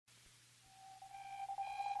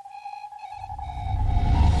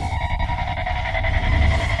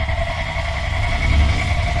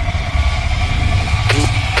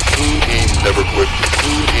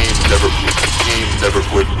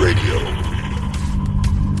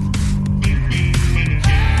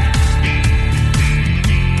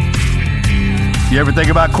You ever think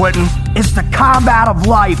about quitting? It's the combat of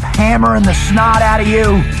life, hammering the snot out of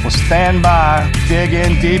you. Well, stand by, dig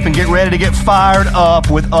in deep, and get ready to get fired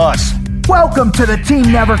up with us. Welcome to the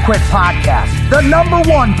Team Never Quit podcast, the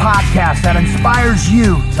 #1 podcast that inspires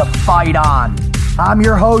you to fight on. I'm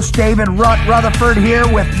your host, David Rutt Rutherford, here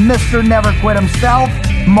with Mr. Never Quit himself,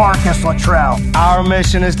 Marcus Luttrell. Our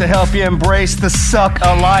mission is to help you embrace the suck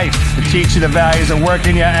of life, to teach you the values of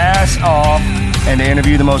working your ass off, and to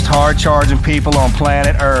interview the most hard-charging people on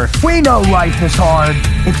planet Earth. We know life is hard.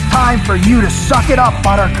 It's time for you to suck it up,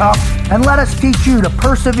 Buttercup, and let us teach you to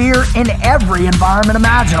persevere in every environment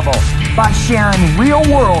imaginable by sharing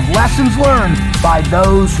real-world lessons learned by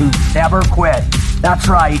those who never quit. That's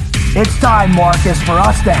right. It's time, Marcus, for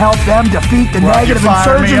us to help them defeat the negative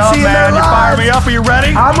insurgency in their lives. You fire me up. Are you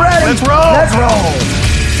ready? I'm ready. Let's roll. Let's roll.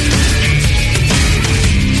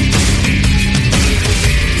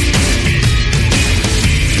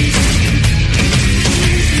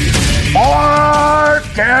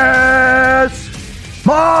 Marcus!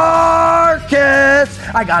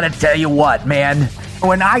 I gotta tell you what, man.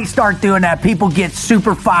 When I start doing that, people get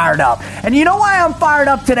super fired up. And you know why I'm fired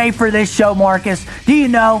up today for this show, Marcus? Do you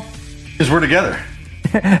know? Because we're together.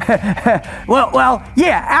 well,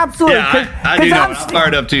 yeah, absolutely. Yeah, I do know. I'm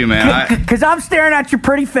fired up too, man. Because I'm staring at your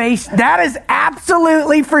pretty face. That is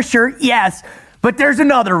absolutely for sure. Yes. But there's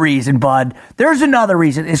another reason, bud. There's another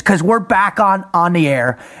reason. It's because we're back on the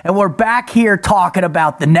air, and we're back here talking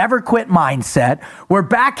about the never quit mindset. We're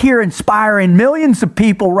back here inspiring millions of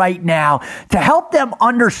people right now to help them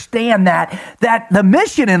understand that the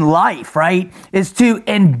mission in life, right, is to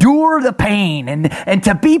endure the pain and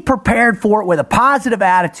to be prepared for it with a positive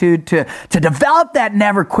attitude, to develop that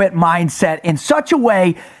never quit mindset in such a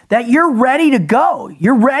way that you're ready to go.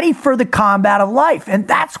 You're ready for the combat of life, and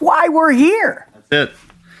that's why we're here. It.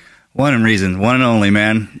 One reason, one and only,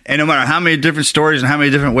 man. And no matter how many different stories and how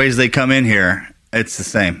many different ways they come in here, it's the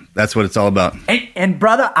same. That's what it's all about. And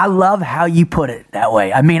brother, I love how you put it that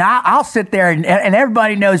way. I mean, I'll sit there and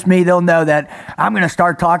everybody knows me. They'll know that I'm going to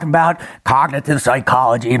start talking about cognitive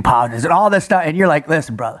psychology and positives and all this stuff. And you're like,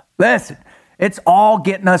 listen, brother, listen. It's all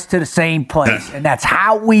getting us to the same place. And that's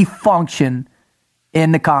how we function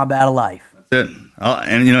in the combat of life. That's it.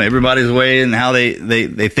 And, you know, everybody's way and how they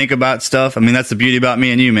think about stuff. I mean, that's the beauty about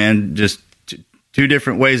me and you, man. Just two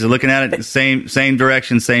different ways of looking at it. Same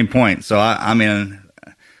direction, same point. So, I mean,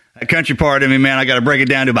 a country part of me, man, I got to break it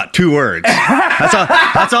down to about 2 words.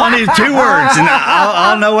 That's all I need, 2 words, and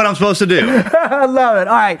I'll know what I'm supposed to do. I love it.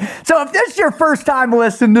 All right. So if this is your first time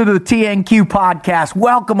listening to the TNQ podcast,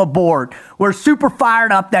 welcome aboard. We're super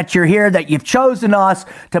fired up that you're here, that you've chosen us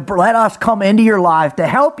to let us come into your life to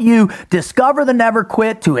help you discover the never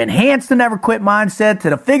quit, to enhance the never quit mindset,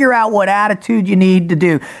 to figure out what attitude you need to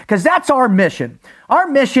do, because that's our mission. Our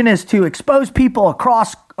mission is to expose people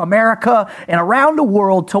across America and around the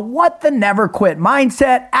world to what the never quit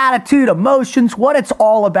mindset, attitude, emotions, what it's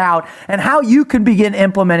all about, and how you can begin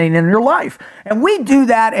implementing in your life. And we do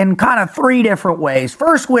that in kind of 3 different ways.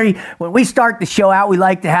 First, when we start the show out, we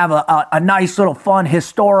like to have a nice little fun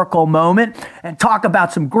historical moment and talk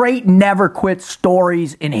about some great never quit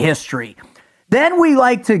stories in history. Then we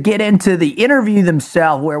like to get into the interview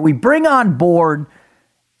themselves, where we bring on board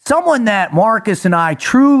someone that Marcus and I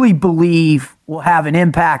truly believe will have an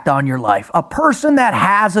impact on your life. A person that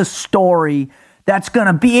has a story that's going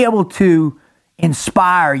to be able to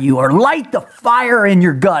inspire you or light the fire in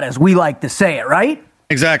your gut, as we like to say it, right?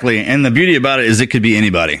 Exactly. And the beauty about it is it could be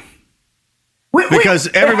anybody. Because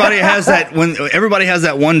everybody has that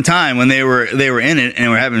one time when they were in it and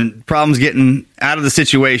were having problems getting out of the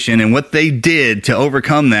situation, and what they did to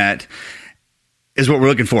overcome that is what we're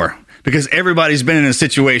looking for. Because everybody's been in a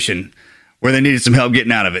situation where they needed some help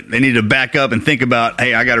getting out of it. They needed to back up and think about,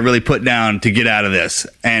 hey, I got to really put down to get out of this.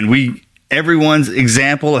 And everyone's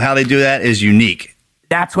example of how they do that is unique.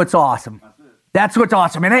 That's what's awesome. That's what's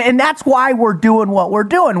awesome. And that's why we're doing what we're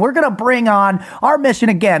doing. We're going to bring on, our mission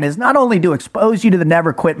again is not only to expose you to the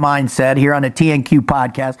never quit mindset here on the TNQ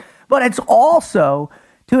podcast, but it's also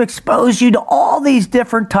to expose you to all these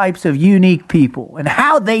different types of unique people and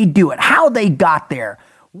how they do it, how they got there.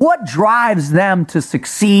 What drives them to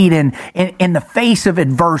succeed in the face of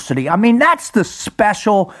adversity? I mean, that's the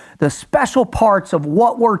special parts of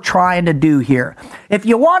what we're trying to do here. If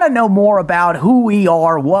you want to know more about who we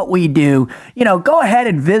are, what we do, go ahead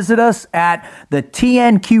and visit us at the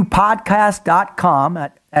tnqpodcast.com,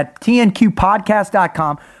 at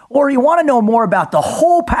tnqpodcast.com, or you want to know more about the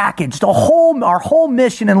whole package, our whole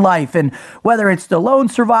mission in life, and whether it's the Lone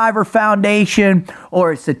Survivor Foundation,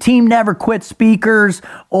 or it's the Team Never Quit speakers,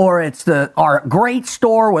 or it's our great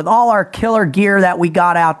store with all our killer gear that we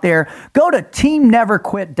got out there, go to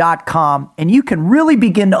teamneverquit.com and you can really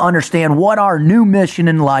begin to understand what our new mission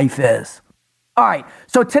in life is. All right,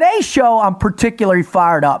 so today's show, I'm particularly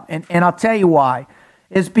fired up, and I'll tell you why.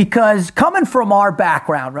 Is because coming from our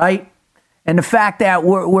background, right? And the fact that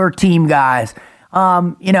we're team guys,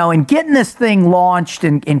 and getting this thing launched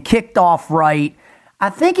and kicked off right, I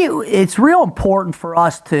think it's real important for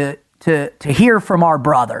us to hear from our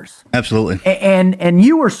brothers. Absolutely. And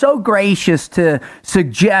you were so gracious to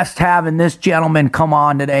suggest having this gentleman come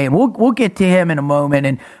on today, and we'll get to him in a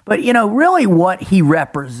moment. But really what he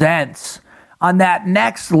represents on that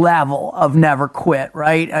next level of never quit,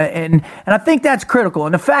 right? And I think that's critical.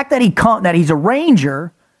 And the fact that he's a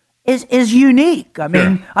Ranger is unique. I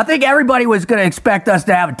mean, sure. I think everybody was going to expect us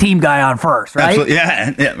to have a team guy on first, right? Absolutely.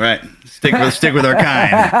 Yeah, right. Stick with our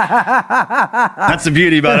kind. That's the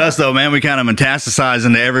beauty about us, though, man. We kind of metastasize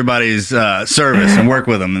into everybody's service and work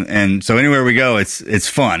with them, and so anywhere we go, it's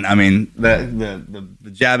fun. I mean, the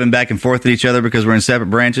jabbing back and forth at each other because we're in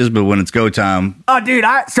separate branches, but when it's go time, oh, dude,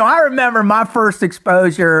 I remember my first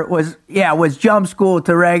exposure was jump school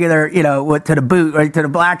to regular, to the boot, right, to the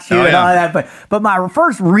black shoe and all that. But my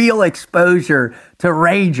first real exposure to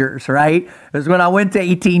Rangers, right, was when I went to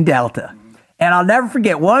 18 Delta. And I'll never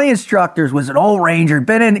forget, one of the instructors was an old Ranger,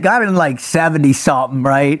 got in like 70-something,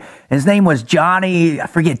 right? His name was Johnny, I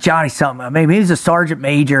forget Johnny something. Maybe he was a sergeant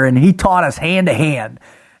major, and he taught us hand-to-hand.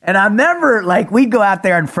 And I remember, we'd go out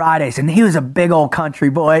there on Fridays, and he was a big old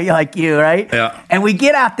country boy like you, right? Yeah. And we'd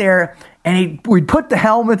get out there, and we'd put the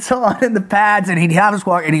helmets on and the pads, and he'd have us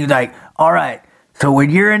walk, and he was like, all right, so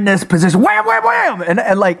when you're in this position, wham, wham, wham, and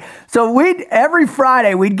so every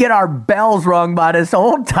Friday we'd get our bells rung by this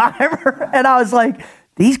old timer, and I was like,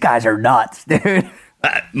 these guys are nuts, dude.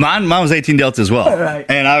 Mine was 18 Delta as well, right.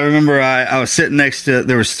 And I remember I was sitting next to,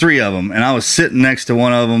 there was 3 of them, and I was sitting next to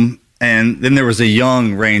one of them, and then there was a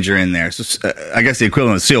young Ranger in there, so I guess the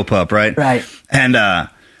equivalent of Seal Pup, right? Right. And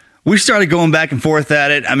we started going back and forth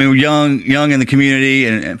at it. I mean, we're young in the community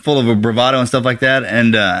and full of a bravado and stuff like that.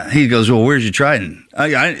 And he goes, well, where's your trident?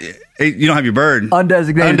 You don't have your bird.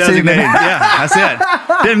 Undesignated. Yeah, that's it.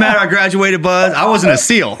 Didn't matter. I graduated, Buzz. I wasn't a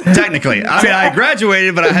SEAL, technically. I mean, I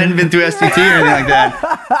graduated, but I hadn't been through STT or anything like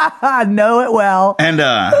that. I know it well. And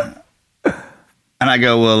I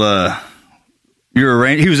go, well, you're a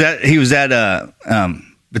Ranger. He was at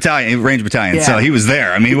battalion, Ranger Battalion. Yeah. So he was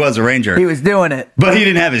there. I mean, he was a Ranger. He was doing it. But he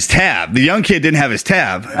didn't have his tab. The young kid didn't have his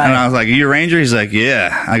tab. Right. And I was like, are you a Ranger? He's like,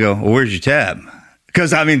 yeah. I go, well, where's your tab?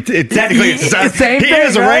 Because, I mean, technically, it's the same thing,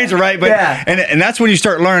 is a Ranger, right? But yeah. and that's when you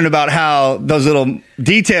start learning about how those little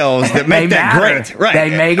details that make that great. Right.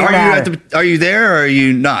 They make it matter. Are you there or are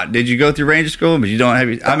you not? Did you go through Ranger school, but you don't have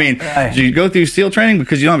your... I mean, did you go through SEAL training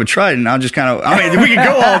because you don't have a trident? I'll just kind of... I mean, we could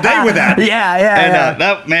go all day with that. Yeah. And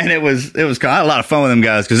that, man, it was... I had a lot of fun with them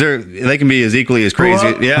guys because they can be as equally as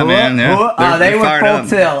crazy. Man. Yeah, they were full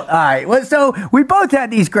tilt. All right. Well, so we both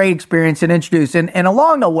had these great experiences and introduced, and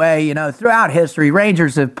along the way, throughout history,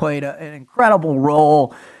 Rangers have played an incredible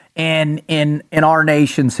role in our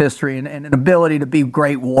nation's history and an ability to be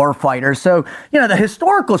great war fighters. So, the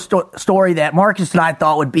historical story that Marcus and I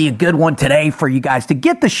thought would be a good one today for you guys to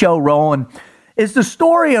get the show rolling is the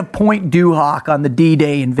story of Point Duhok on the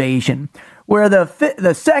D-Day invasion, where the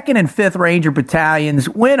 2nd and 5th Ranger Battalions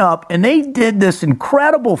went up and they did this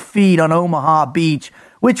incredible feat on Omaha Beach,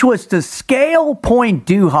 which was to scale Point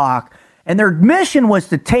Duhok. And their mission was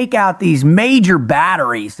to take out these major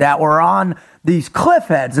batteries that were on these cliff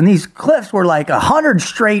heads. And these cliffs were like 100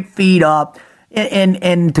 straight feet up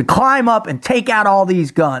and to climb up and take out all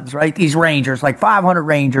these guns, right? These Rangers, like 500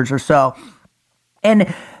 Rangers or so.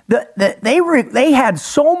 And they had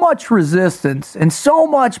so much resistance and so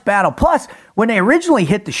much battle. Plus, when they originally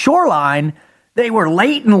hit the shoreline, they were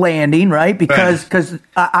late in landing, right? Because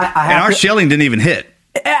our shelling didn't even hit.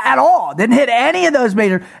 At all. Didn't hit any of those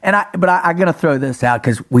major. But I'm going to throw this out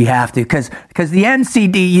because we have to. Because the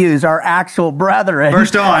NCDUs, our actual brethren.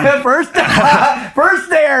 First on. First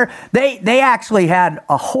there, they actually had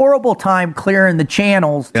a horrible time clearing the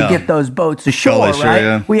channels to get those boats ashore,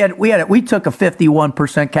 right? Yeah. We took a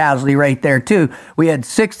 51% casualty rate there, too. We had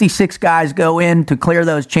 66 guys go in to clear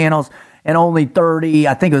those channels. And only 30,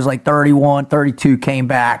 I think it was like 31, 32 came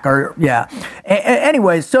back.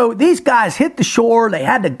 Anyway, so these guys hit the shore. They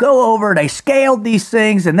had to go over. They scaled these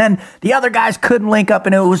things. And then the other guys couldn't link up.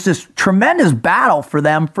 And it was this tremendous battle for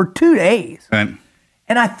them for 2 days. Right.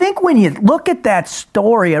 And I think when you look at that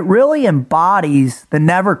story, it really embodies the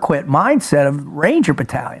never quit mindset of Ranger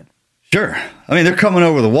Battalion. Sure. I mean, they're coming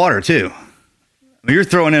over the water, too. I mean, you're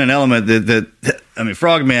throwing in an element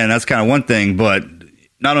Frogman, that's kind of one thing, but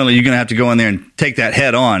not only are you going to have to go in there and take that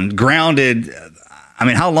head on, grounded. I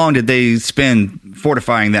mean, how long did they spend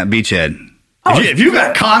fortifying that beachhead? If you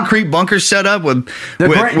got concrete bunkers set up with the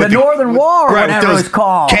Northern Wall, or whatever it's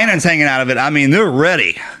called, cannons hanging out of it, I mean, they're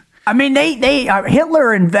ready. I mean,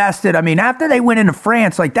 Hitler invested. I mean, after they went into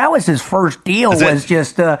France, like that was his first deal.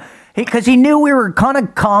 Because he knew we were going to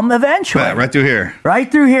come eventually. Right through here. Right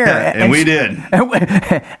through here. Yeah, and we did.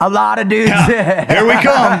 A lot of dudes. Yeah, here we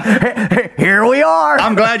come. Here we are.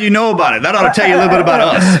 I'm glad you know about it. That ought to tell you a little bit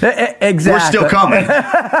about us. Exactly. We're still coming.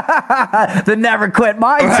 The never quit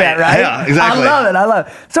mindset, right? Yeah, exactly. I love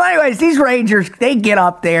it. So anyways, these Rangers, they get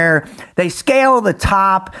up there. They scale the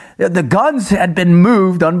top. The guns had been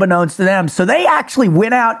moved unbeknownst to them. So they actually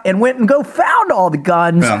went and go found all the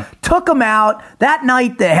guns, took them out. That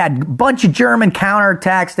night they had a bunch of German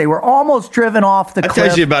counterattacks. They were almost driven off the cliff. That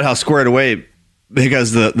tells you about how squared away,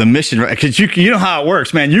 because the mission, because you know how it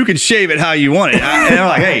works, man. You can shave it how you want it. And they're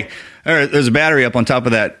like, hey, there's a battery up on top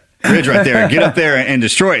of that ridge right there. Get up there and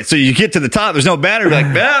destroy it. So you get to the top, there's no battery. Like,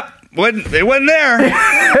 it wasn't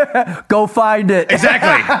there. Go find it.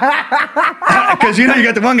 Exactly. Because you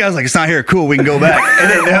got the one guy's like, it's not here. Cool, we can go back.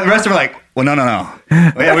 And then the rest of them are like, well, no.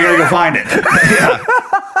 Yeah, we got to go find it. Yeah.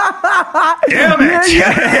 Damn it.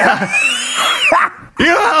 Yeah. You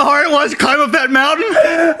know how hard it was to climb up that mountain?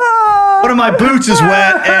 One of my boots is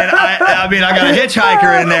wet, and I mean, I got a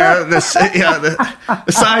hitchhiker in there, the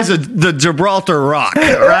size of the Gibraltar Rock,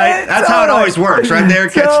 right? That's how it always works, right there.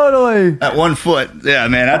 Totally. At 1 foot. Yeah,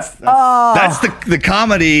 man, that's the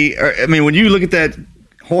comedy. I mean, when you look at that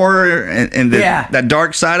horror and that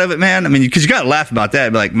dark side of it, man, I mean, because you got to laugh about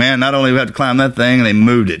that. Be like, man, not only do we have to climb that thing, and they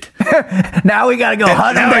moved it. Now we got to go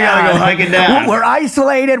hunt it down. Now we got to go hike it down. We're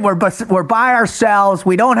isolated. We're by ourselves.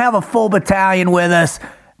 We don't have a full battalion with us.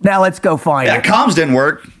 Now let's go find it. Comms didn't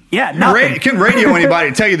work. Yeah, nothing. You couldn't radio anybody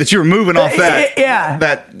to tell you that you were moving off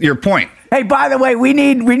that your point. Hey, by the way, we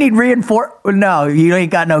need reinforce. No, you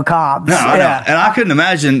ain't got no comms. No, I know. And I couldn't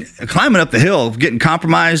imagine climbing up the hill, getting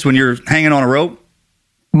compromised when you're hanging on a rope.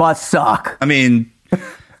 Must suck. I mean,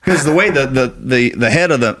 because the way the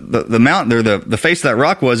head of the mountain or the face of that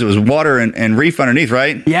rock was, it was water and reef underneath,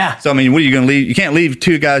 right? Yeah. So I mean, what are you going to leave? You can't leave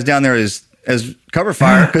two guys down there as cover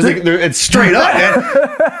fire, because it's straight up, man.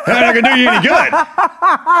 They're not going to do you any good,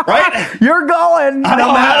 right? You're going.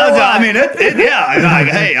 I mean,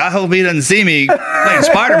 hey, I hope he doesn't see me playing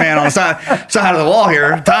Spider-Man on the side of the wall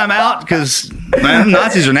here. Time out, because man,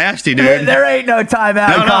 Nazis are nasty, dude. There ain't no time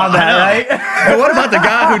out in combat, right? But what about the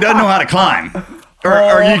guy who doesn't know how to climb?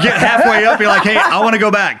 Or you get halfway up, you're like, hey, I want to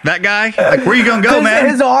go back. That guy? Like, where you going to go, man?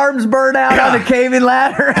 His arms burn out on the caving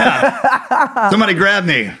ladder. Somebody grab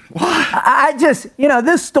me. What? I just,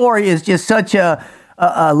 this story is just such a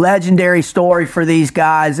legendary story for these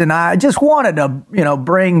guys. And I just wanted to,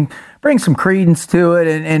 bring some credence to it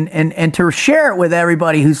and to share it with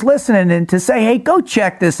everybody who's listening, and to say, hey, go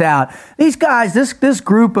check this out. These guys, this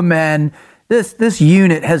group of men, This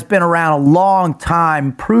unit has been around a long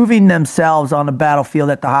time, proving themselves on the battlefield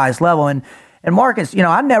at the highest level. And Marcus,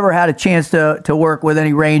 I never had a chance to work with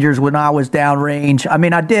any Rangers when I was downrange. I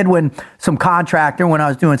mean, I did when I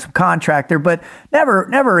was doing some contractor, but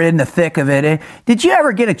never in the thick of it. Did you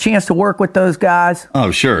ever get a chance to work with those guys?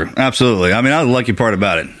 Oh, sure, absolutely. I mean, that was the lucky part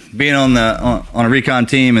about it, being on a recon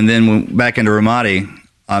team, and then back into Ramadi.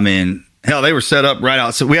 I mean, hell, they were set up right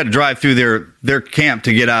out. So we had to drive through their camp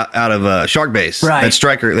to get out of Shark Base. Right. That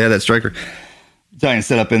Striker, they had that Striker battalion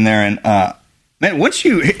set up in there. And man,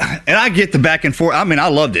 and I get the back and forth. I mean, I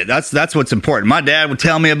loved it. That's what's important. My dad would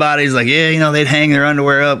tell me about it. He's like, yeah, they'd hang their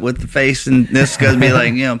underwear up with the face, and this gonna be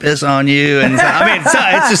like, piss on you. And I mean, it's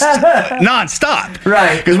just nonstop.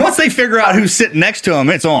 Right. Because once they figure out who's sitting next to them,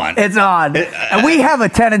 it's on. It's on. And we have a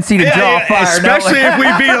tendency to draw fire. Especially if we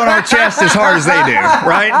beat on our chest as hard as they do,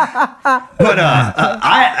 right?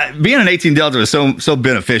 But being an 18 Delta was so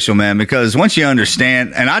beneficial, man, because once you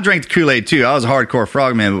understand, and I drank the Kool-Aid too. I was a hardcore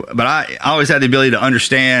frogman, but I always had the ability to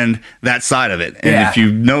understand that side of it. And if you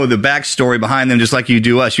know the backstory behind them, just like you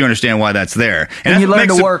do us, you understand why that's there. And you learn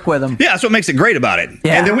to work with them. Yeah, that's what makes it great about it.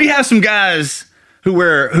 Yeah. And then we have some guys who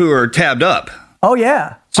are tabbed up. Oh,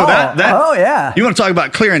 yeah. So yeah. You want to talk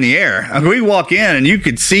about clearing the air. I mean, we walk in and you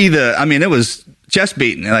could see it was chest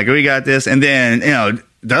beating. Like, we got this. And then,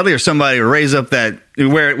 Dudley or somebody would raise up that we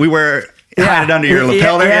wear hide it under your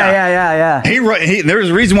lapel there. Yeah. There's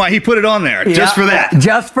a reason why he put it on there, just for that.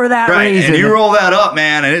 Just for that reason. And you roll that up,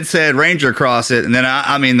 man, and it said Ranger across it. And then,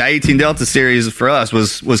 the 18 Delta series for us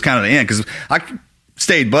was kind of the end because I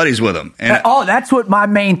stayed buddies with them. And that's what my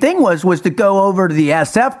main thing was to go over to the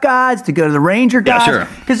SF guys, to go to the Ranger guys,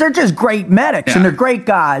 because they're just great medics and they're great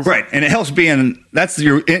guys. Right, and it helps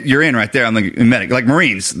you're in right there on the medic, like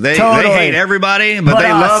Marines. They hate everybody, but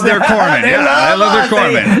they love their corpsmen. They love their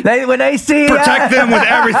corpsmen. When they see protect them with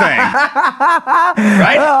everything.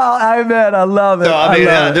 Right? Oh, I love it.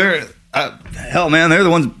 So, hell, man, they're the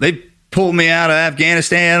ones they pulled me out of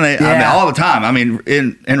Afghanistan. All the time.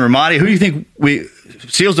 In Ramadi, who do you think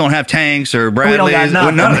SEALs don't have tanks or Bradleys,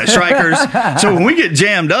 none of that, Strikers. So when we get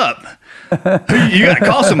jammed up, you got to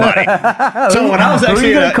call somebody. So when I was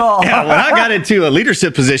actually when I got into a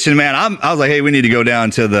leadership position, man, I was like, hey, we need to go down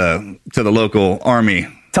to the local Army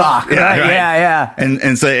talk. Yeah.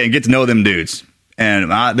 And say and get to know them dudes. And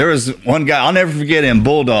there was one guy, I'll never forget him.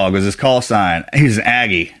 Bulldog was his call sign. He was an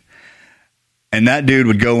Aggie, and that dude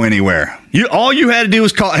would go anywhere. All you had to do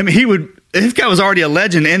was call. This guy was already a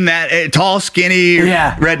legend in that tall, skinny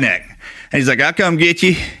redneck. And he's like, I'll come get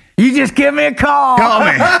you. You just give me a call. Call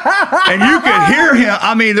me. And you could hear him.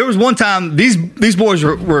 There was one time these boys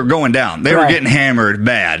were going down. They were getting hammered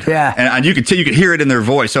bad. Yeah. And you could hear it in their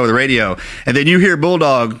voice over the radio. And then you hear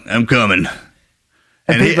Bulldog, I'm coming.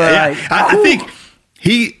 And I think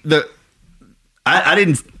I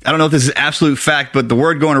don't know if this is absolute fact, but the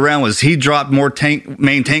word going around was he dropped more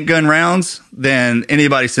main tank gun rounds than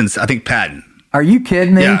anybody since, I think, Patton. Are you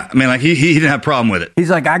kidding me? Yeah, he didn't have a problem with it. He's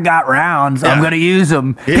like, I got rounds. I'm going to use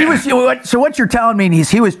them. Yeah. So what you're telling me is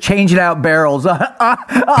he was changing out barrels on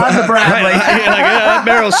the Bradley. That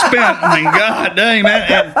barrel's spent. God dang,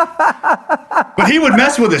 man. But he would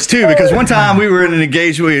mess with us, too, because one time we were in an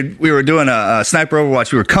engagement. We were doing a sniper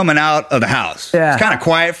overwatch. We were coming out of the house. Yeah. It's kind of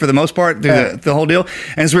quiet for the most part, the whole deal.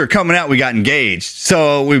 And as we were coming out, we got engaged.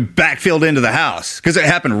 So we backfilled into the house because it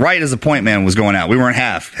happened right as the point man was going out. We weren't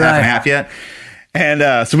half and half yet.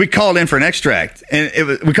 And so we called in for an extract, and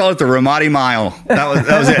we called it the Ramadi Mile. That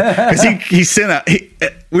was it. Because he sent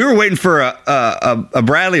we were waiting for a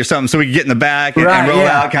Bradley or something, so we could get in the back and roll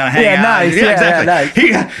out, kind of hang out. Nice.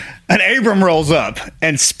 Exactly. Nice. An Abram rolls up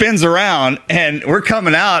and spins around, and we're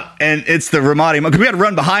coming out, and it's the Ramadi Mile because we had to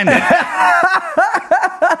run behind it.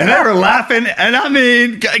 And they were laughing,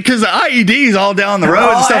 and because the IED's all down the road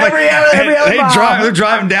and stuff they're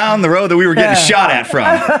driving down the road that we were getting shot at from.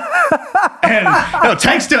 And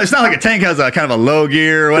tanks still, it's not like a tank has a kind of a low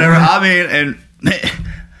gear or whatever. And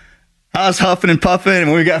I was huffing and puffing, and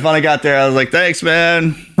when we finally got there, I was like, thanks,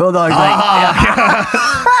 man. Bulldog's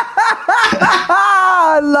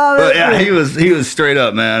I love it. But yeah, he was straight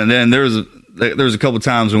up, man. And then there was a couple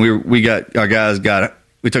times when we got our guys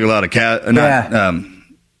we took a lot of KIAs,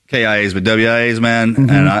 but WIAs, man. Mm-hmm.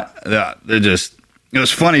 And it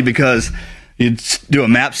was funny because you'd do a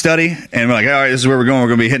map study and we're like, all right, this is where we're going. We're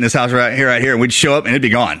going to be hitting this house right here. And we'd show up and it'd be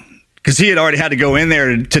gone. Because he had already had to go in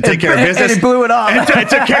there to take care of business. And he blew it off. And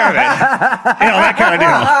took care of it. That kind of deal.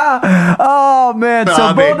 Oh, man.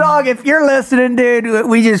 So, Bulldog, if you're listening, dude,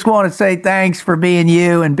 we just want to say thanks for being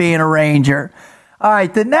you and being a Ranger. All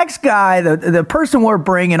right, the next guy, the person we're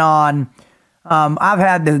bringing on, I've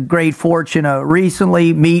had the great fortune of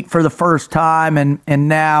recently meet for the first time and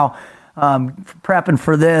now prepping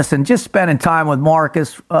for this and just spending time with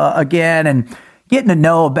Marcus again and getting to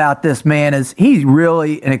know about this man. He's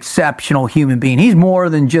really an exceptional human being. He's more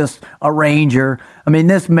than just a Ranger.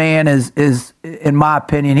 This man is in my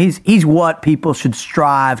opinion, he's what people should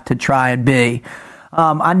strive to try and be.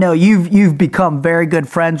 I know you've become very good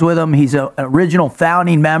friends with him. He's an original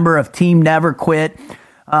founding member of Team Never Quit.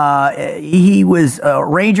 He was a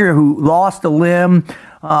Ranger who lost a limb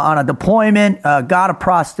on a deployment, got a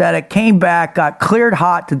prosthetic, came back, got cleared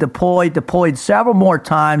hot to deployed several more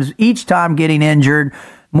times, each time getting injured,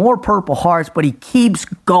 more Purple Hearts, but he keeps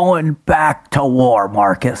going back to war,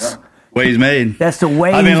 Marcus. Way he's made. That's the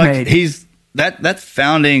way he's made. He's those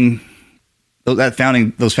founding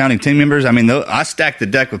team members. I stack the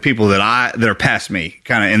deck with people that are past me,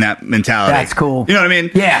 kind of in that mentality. That's cool. You know what I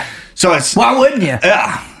mean? Yeah. So why wouldn't you?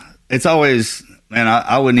 Yeah. It's always, man.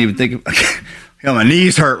 I wouldn't even think of. My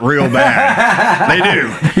knees hurt real bad. They do.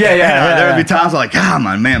 Yeah. There would be times like,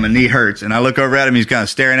 my knee hurts, and I look over at him. He's kind of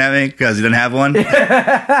staring at me because he didn't have one.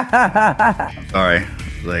 Sorry.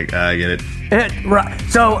 Like, I get it. Right.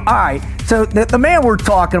 So, all right. So, the man we're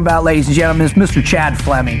talking about, ladies and gentlemen, is Mr. Chad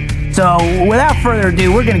Fleming. So, without further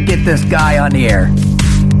ado, we're going to get this guy on the air.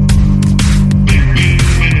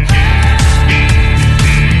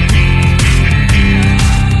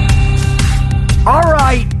 All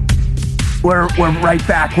right. we're right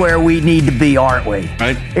back where we need to be, aren't we?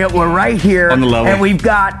 Right. We're right here on the level. And we've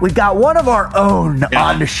got one of our own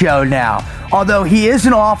on the show now. Although he is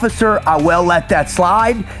an officer, I will let that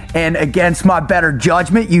slide. And against my better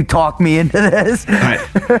judgment, you talked me into this.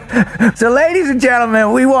 Right. So, ladies and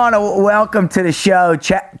gentlemen, we want to welcome to the show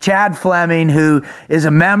Chad Fleming, who is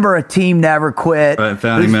a member of Team Never Quit. Right,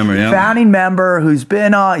 founding member, who's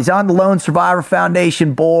been he's on the Lone Survivor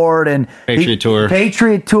Foundation board and Patriot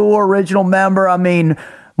Tour original member. I mean,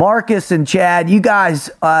 Marcus and Chad, you guys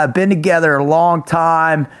have been together a long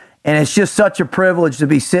time. And it's just such a privilege to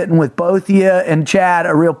be sitting with both of you. And Chad,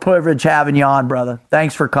 a real privilege having you on, brother.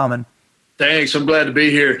 Thanks for coming. Thanks. I'm glad to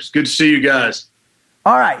be here. It's good to see you guys.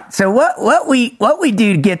 All right. So what we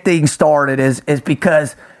do to get things started is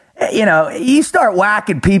because, you start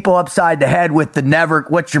whacking people upside the head with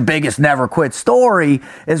what's your biggest never quit story,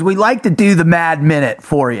 is we like to do the Mad Minute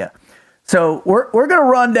for you. So we're going to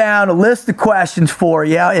run down a list of questions for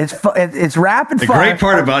you. It's rapid fire. The great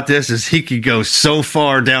part about this is he could go so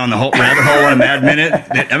far down the whole rabbit hole in a Mad Minute.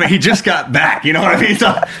 I mean, he just got back. You know what I mean?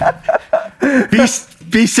 So,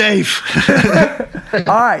 be safe.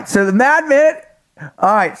 All right. So the Mad Minute.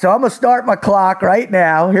 All right. So I'm going to start my clock right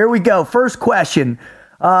now. Here we go. First question.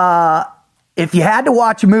 If you had to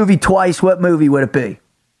watch a movie twice, what movie would it be?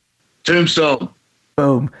 Tombstone.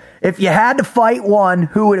 Boom. If you had to fight one,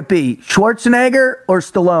 who would it be? Schwarzenegger or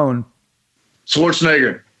Stallone?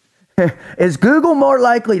 Schwarzenegger. Is Google more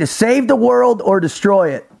likely to save the world or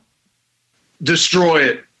destroy it? Destroy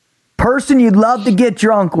it. Person you'd love to get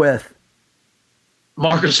drunk with?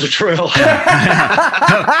 Marcus Luttrell. We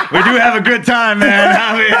do have a good time, man.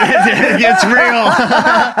 I mean, it gets real.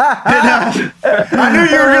 I knew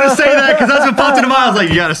you were going to say that because that's what popped into my mind. I was like,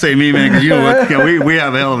 you got to say me, man, because you know what? We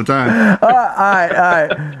have a hell of a time. All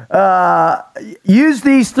right. Use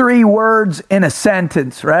these 3 words in a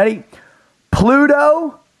sentence. Ready?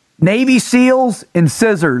 Pluto, Navy SEALs, and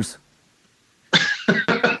scissors.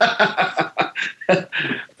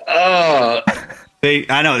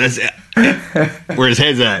 I know that's where his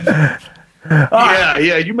head's at.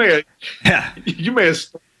 Yeah. You may have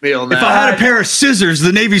stopped me on that. If I had a pair of scissors,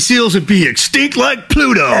 the Navy SEAls would be extinct like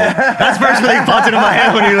Pluto. That's the first thing that popped into my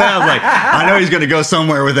head when he laughed. I was like, I know he's going to go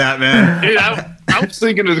somewhere with that, man. Dude, I was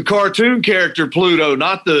thinking of the cartoon character Pluto,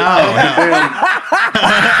 not the.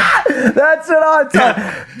 That's what I'm talking.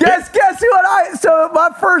 Guess what? So my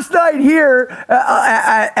first night here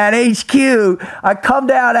at HQ, I come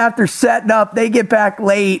down after setting up. They get back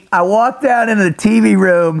late. I walk down into the TV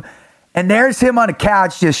room, and there's him on the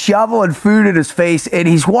couch just shoveling food in his face, and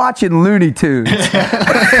he's watching Looney Tunes.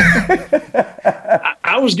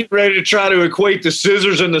 I was getting ready to try to equate the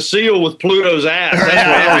scissors and the seal with Pluto's ass.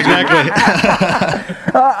 That's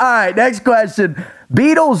exactly. All right, next question.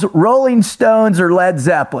 Beatles, Rolling Stones, or Led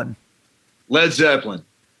Zeppelin? Led Zeppelin.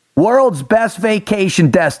 World's best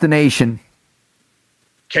vacation destination?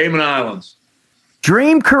 Cayman Islands.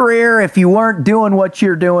 Dream career if you weren't doing what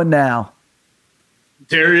you're doing now?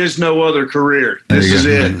 There is no other career. This is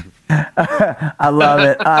it. I love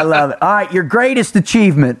it. All right, your greatest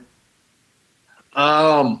achievement?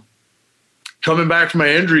 Coming back from my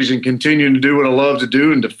injuries and continuing to do what I love to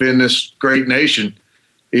do and defend this great nation,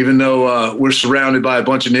 even though we're surrounded by a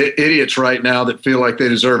bunch of idiots right now that feel like they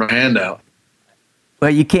deserve a handout. Well,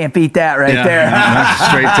 you can't beat that there.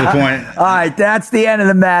 Straight to the point. All right, that's the end of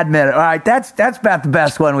the Mad Minute. All right, that's about the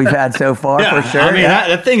best one we've had so far, for sure. I mean,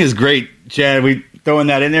 that thing is great, Chad. We throwing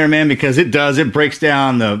that in there, man, because it breaks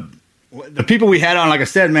down the people we had on. Like I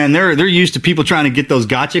said, man, they're used to people trying to get those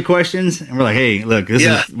gotcha questions, and we're like, hey, look,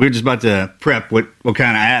 we're just about to prep what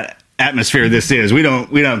kind of atmosphere this is. We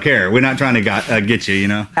don't care. We're not trying to get you, you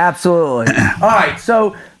know. Absolutely. All right,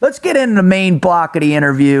 so let's get into the main block of the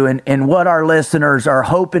interview, and what our listeners are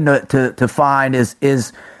hoping to find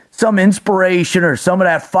is some inspiration or some of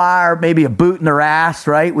that fire, maybe a boot in their ass,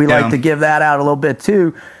 right? We like to give that out a little bit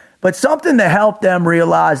too. But something to help them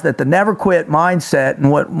realize that the never quit mindset,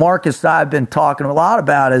 and what Marcus and I have been talking a lot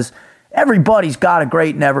about, is everybody's got a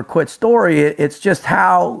great never quit story. It's just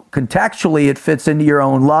how contextually it fits into your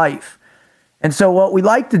own life. And so what we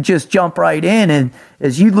like to just jump right in, and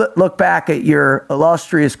as you look back at your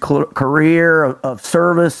illustrious career of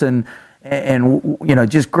service and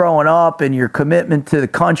just growing up and your commitment to the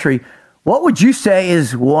country, what would you say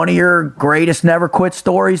is one of your greatest never quit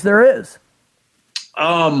stories there is?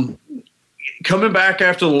 Coming back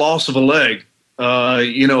after the loss of a leg,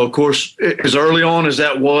 of course, as early on as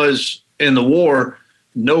that was in the war,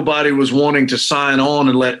 nobody was wanting to sign on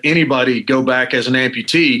and let anybody go back as an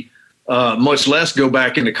amputee, much less go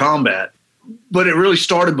back into combat. But it really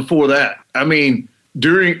started before that. I mean,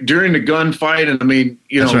 during the gunfight, and I mean,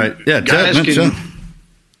 That's right. Yeah, guys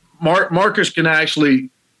Marcus can actually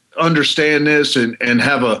understand this and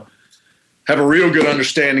have a real good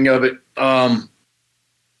understanding of it.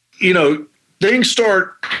 Things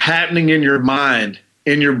start happening in your mind,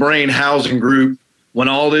 in your brain housing group when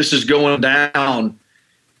all this is going down.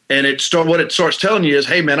 And what it starts telling you is,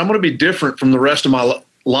 hey, man, I'm going to be different from the rest of my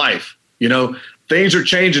life. Things are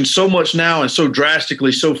changing so much now and so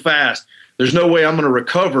drastically, so fast. There's no way I'm going to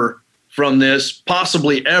recover from this,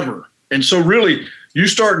 possibly ever. And so really, you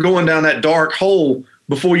start going down that dark hole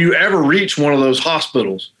before you ever reach one of those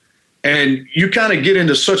hospitals. And you kind of get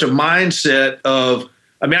into such a mindset of,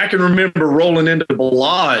 I can remember rolling into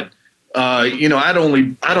Balad. I'd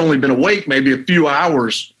only been awake maybe a few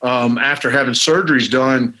hours after having surgeries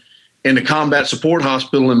done in the combat support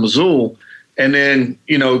hospital in Mosul, and then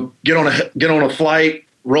get on a flight,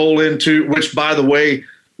 roll into, which by the way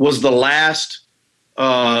was the last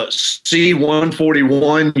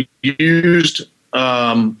C-141 used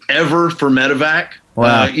ever for medevac.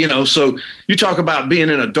 Wow. So you talk about being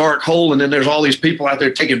in a dark hole, and then there's all these people out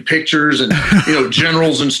there taking pictures and,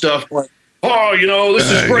 generals and stuff like, oh, this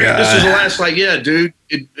is great. God. This is the last, yeah, dude,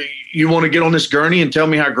 you want to get on this gurney and tell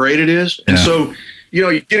me how great it is? And so,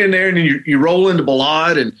 you get in there and you roll into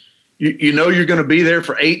Balad, and you're going to be there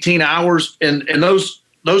for 18 hours. And those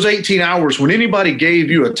 18 hours, when anybody gave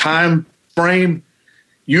you a time frame,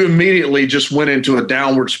 you immediately just went into a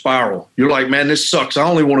downward spiral. You're like, man, this sucks. I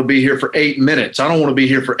only want to be here for 8 minutes. I don't want to be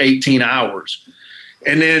here for 18 hours.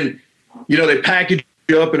 And then, they package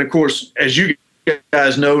you up. And of course, as you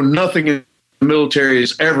guys know, nothing in the military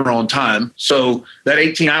is ever on time. So that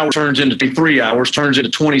 18 hours turns into 3 hours, turns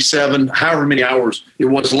into 27, however many hours it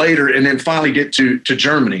was later, and then finally get to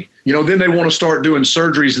Germany. Then they want to start doing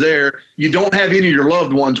surgeries there. You don't have any of your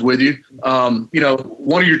loved ones with you.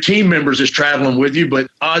 One of your team members is traveling with you,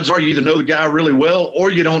 but odds are you either know the guy really well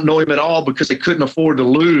or you don't know him at all because they couldn't afford to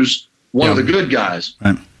lose one of the good guys.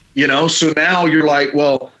 Right. So now you're like,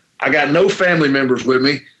 well, I got no family members with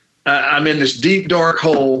me. I'm in this deep, dark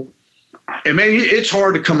hole. And man, it's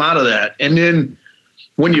hard to come out of that. And then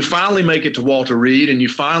when you finally make it to Walter Reed, and you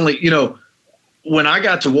finally, when I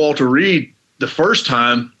got to Walter Reed the first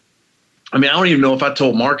time, I don't even know if I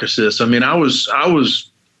told Marcus this. I was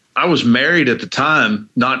married at the time,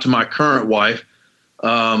 not to my current wife,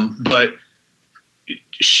 but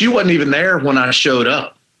she wasn't even there when I showed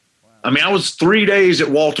up. I was 3 days at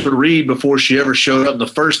Walter Reed before she ever showed up. And the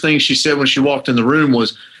first thing she said when she walked in the room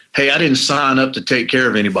was, hey, I didn't sign up to take care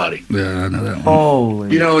of anybody. Yeah, I know that one.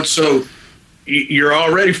 Holy. And so you're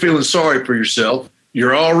already feeling sorry for yourself.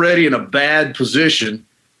 You're already in a bad position.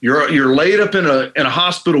 You're laid up in a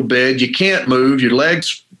hospital bed. You can't move. Your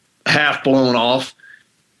legs half blown off.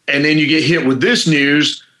 And then you get hit with this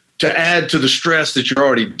news to add to the stress that you're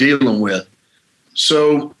already dealing with.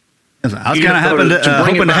 So I was kind of hoping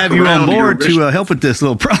to have you on board to help with this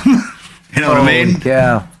little problem. You know what I mean?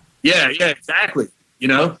 Yeah. Yeah, exactly.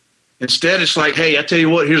 Instead it's like, hey, I tell you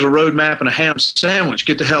what, here's a road map and a ham sandwich.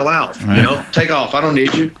 Get the hell out. Right. Take off. I don't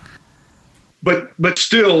need you. But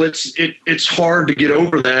still, it's hard to get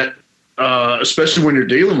over that, especially when you're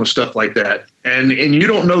dealing with stuff like that, and you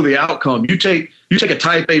don't know the outcome. You take a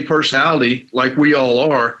type A personality like we all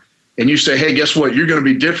are, and you say, hey, guess what? You're going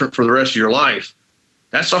to be different for the rest of your life.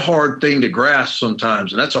 That's a hard thing to grasp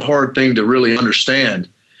sometimes, and that's a hard thing to really understand.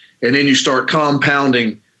 And then you start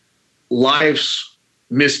compounding life's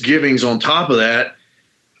misgivings on top of that,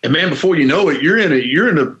 and man, before you know it, you're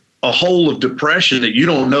in a hole of depression that you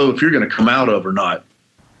don't know if you're going to come out of or not.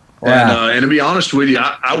 Wow. And to be honest with you,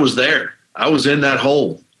 I was there. I was in that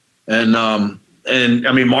hole. And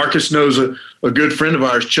Marcus knows a good friend of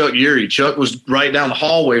ours, Chuck Yeary. Chuck was right down the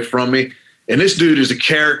hallway from me. And this dude is a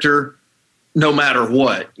character no matter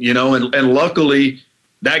what, and luckily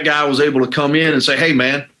that guy was able to come in and say, hey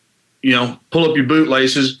man, pull up your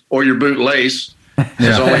bootlaces or your bootlace.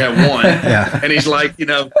 Because I only have one. Yeah. And he's like, you're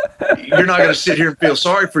not going to sit here and feel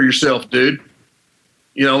sorry for yourself, dude.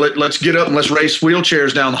 Let's get up and let's race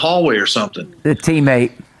wheelchairs down the hallway or something. The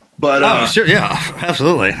teammate. But sure, yeah,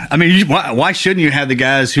 absolutely. Why shouldn't you have the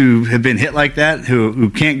guys who have been hit like that,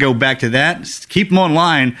 who can't go back to that? Just keep them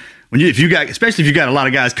online. Especially if you got a lot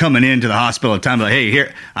of guys coming into the hospital at the time, like, hey,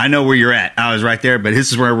 here, I know where you're at. I was right there, but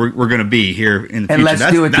this is where we're going to be here in the future. Let's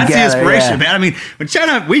do it that's together. That's the inspiration, man. When Chad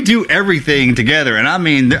and I, we do everything together, and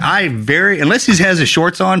unless he has his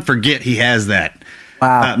shorts on, forget he has that.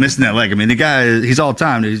 Wow. Missing that leg. The guy, he's all the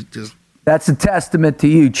time. He's just. That's a testament to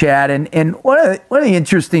you, Chad. And one of the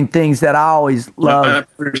interesting things that I always love. I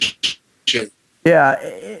appreciate it.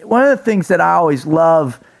 Yeah, one of the things that I always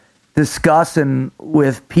love discussing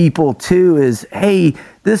with people too is, hey,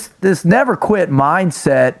 this never quit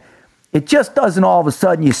mindset, it just doesn't all of a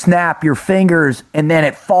sudden you snap your fingers and then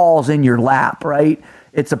it falls in your lap, right?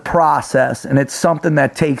 It's a process, and it's something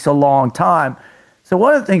that takes a long time. So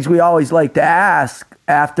one of the things we always like to ask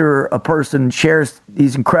after a person shares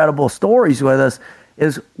these incredible stories with us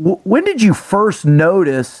is, when did you first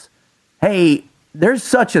notice, hey, there's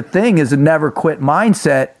such a thing as a never quit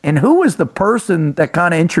mindset, and who was the person that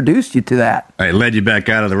kind of introduced you to that? All right, led you back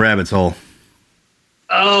out of the rabbit's hole.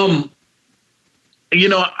 I'll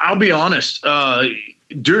be honest.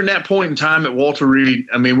 During that point in time at Walter Reed,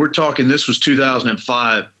 I mean, we're talking, this was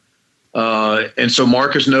 2005. And so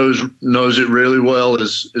Marcus knows it really well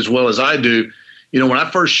as I do. When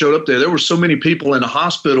I first showed up there were so many people in the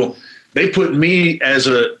hospital. They put me as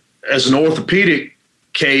an orthopedic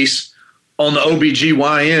case on the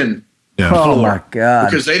OBGYN. Yeah. Oh my God.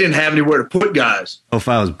 Because they didn't have anywhere to put guys.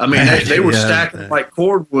 They were stacking like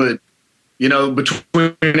cordwood.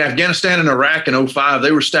 Between Afghanistan and Iraq in 2005,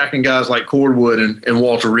 they were stacking guys like cordwood and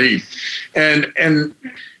Walter Reed. And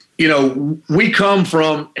we come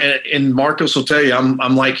from, and Marcus will tell you,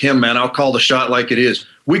 I'm like him, man. I'll call the shot like it is.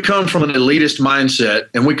 We come from an elitist mindset,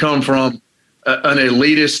 and we come from an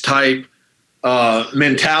elitist type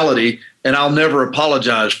mentality, and I'll never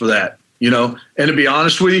apologize for that, And to be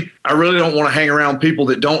honest with you, I really don't want to hang around people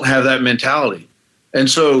that don't have that mentality. And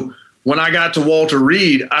so when I got to Walter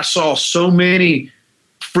Reed, I saw so many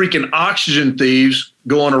freaking oxygen thieves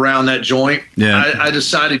going around that joint. Yeah. I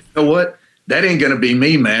decided, you know what? That ain't going to be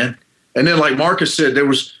me, man. And then, like Marcus said, there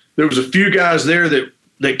was a few guys there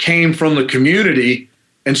that came from the community,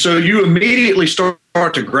 and so you immediately start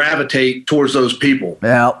to gravitate towards those people.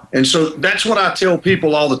 Yeah. And so that's what I tell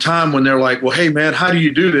people all the time when they're like, "Well, hey, man, how do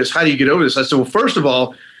you do this? How do you get over this?" I said, "Well, first of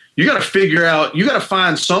all, you got to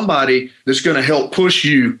find somebody that's going to help push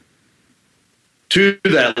you to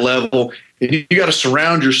that level, and you got to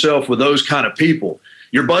surround yourself with those kind of people."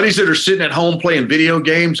 Your buddies that are sitting at home playing video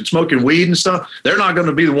games and smoking weed and stuff, they're not going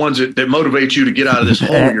to be the ones that motivate you to get out of this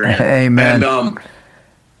hole you're in. Amen. And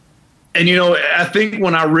I think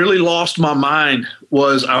when I really lost my mind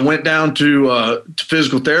was I went down to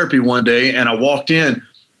physical therapy one day, and I walked in,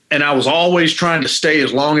 and I was always trying to stay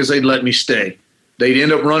as long as they'd let me stay. They'd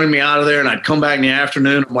end up running me out of there, and I'd come back in the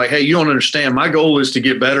afternoon. I'm like, "Hey, you don't understand. My goal is to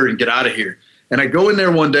get better and get out of here." And I go in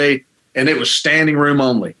there one day, and it was standing room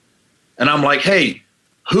only. And I'm like, "Hey,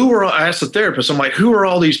 I asked the therapist, I'm like, who are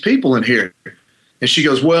all these people in here?" And she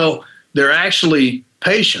goes, "Well, they're actually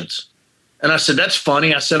patients." And I said, "That's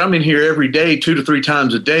funny." I said, "I'm in here every day, 2 to 3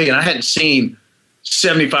 times a day, and I hadn't seen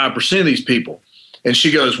 75% of these people." And she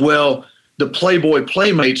goes, "Well, the Playboy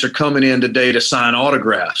Playmates are coming in today to sign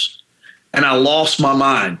autographs." And I lost my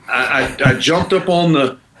mind. I jumped up on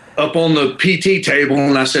the PT table,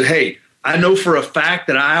 and I said, "Hey, I know for a fact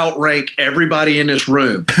that I outrank everybody in this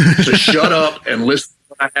room. So shut up and listen to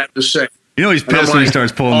what I have to say." He's pissed when he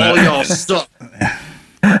starts pulling all that. Y'all suck.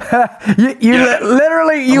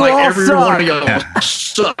 Literally, you all every suck. one of y'all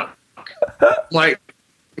suck. Like,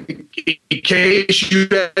 in case you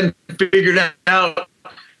hadn't figured out,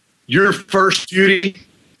 your first duty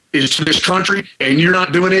is to this country, and you're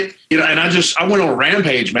not doing it. And I went on a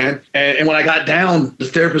rampage, man. And when I got down, the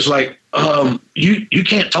therapist was like, you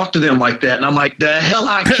can't talk to them like that. And I'm like, the hell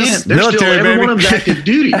I can't. They're Military, still, every baby. one of them's active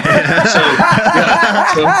duty.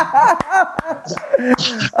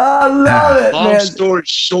 I love it, Long man. story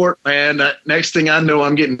short, man, next thing I know,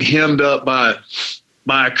 I'm getting hemmed up by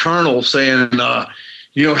a colonel saying,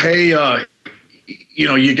 "Hey,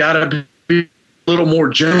 you got to be a little more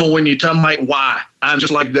general when you tell them, like, why? I'm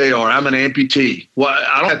just like they are. I'm an amputee. Well,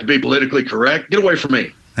 I don't have to be politically correct. Get away from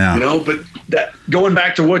me." Yeah. But that, going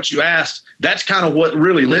back to what you asked, that's kind of what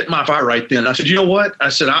really lit my fire right then. I said, "You know what?" I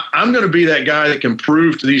said, I'm going to be that guy that can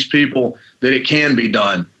prove to these people that it can be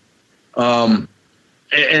done.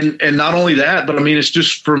 And not only that, but I mean, it's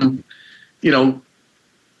just from, the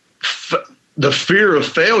fear of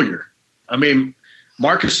failure. I mean,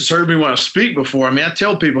 Marcus has heard me when I speak before. I mean, I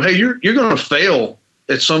tell people, "Hey, you're going to fail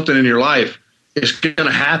at something in your life. It's going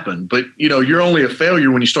to happen, but you're only a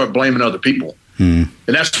failure when you start blaming other people." And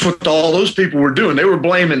that's what all those people were doing. They were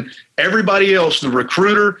blaming everybody else, the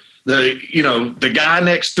recruiter, the guy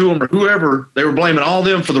next to them, or whoever. They were blaming all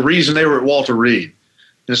them for the reason they were at Walter Reed.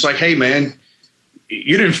 And it's like, "Hey, man,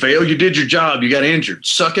 you didn't fail. You did your job. You got injured.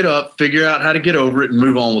 Suck it up. Figure out how to get over it and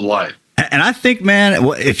move on with life." And I think, man,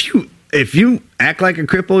 if you act like a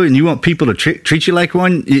cripple and you want people to treat you like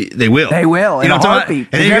one, they will. They will. In a heartbeat.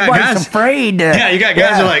 And you everybody's got guys afraid. You got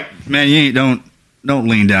guys who are like, "Man, don't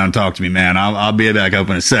lean down and talk to me, man. I'll be back up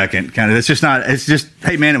in a second." Kind of. It's just,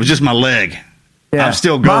 "Hey, man, it was just my leg." Yeah. I'm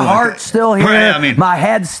still going. My heart's still here. Right, I mean, my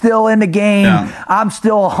head's still in the game. Yeah. I'm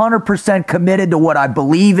still 100% committed to what I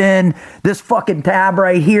believe in. This fucking tab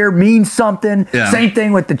right here means something. Yeah. Same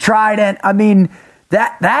thing with the Trident. I mean,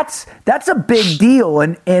 that's a big deal.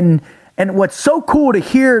 And what's so cool to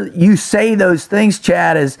hear you say those things,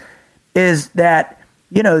 Chad, is that,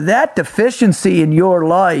 you know, that deficiency in your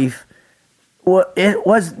life, it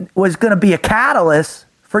was going to be a catalyst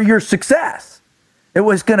for your success. It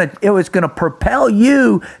was gonna propel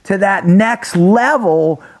you to that next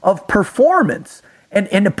level of performance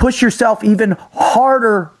and to push yourself even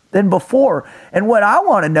harder than before. And what I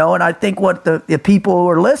want to know, and I think what the people who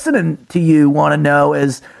are listening to you want to know,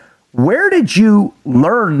 is where did you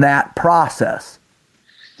learn that process?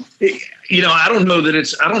 You know, I don't know that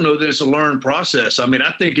it's a learned process. I mean,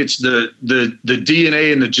 I think it's the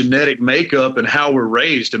DNA and the genetic makeup and how we're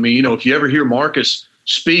raised. I mean, you know, if you ever hear Marcus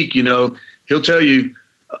speak, you know, he'll tell you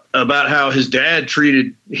about how his dad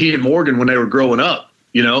treated he and Morgan when they were growing up.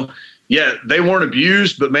 You know, yeah, they weren't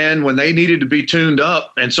abused, but man, when they needed to be tuned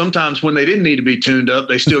up, and sometimes when they didn't need to be tuned up,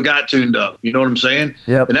 they still got tuned up. You know what I'm saying?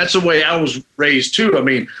 Yep. And that's the way I was raised too. I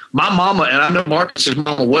mean, my mama, and I know Marcus's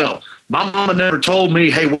mama well, my mama never told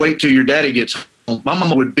me, hey, wait till your daddy gets home. My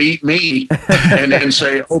mama would beat me and then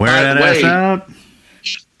say, oh,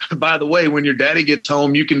 by the way, when your daddy gets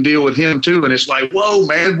home, you can deal with him too. And it's like, whoa,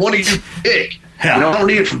 man, what do you pick? Yeah. You know, I don't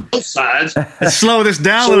need it from both sides. Let's slow this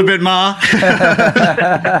down a little bit, Ma.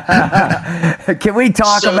 Can we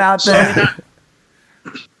talk about that?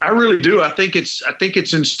 I really do. I think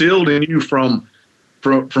it's instilled in you from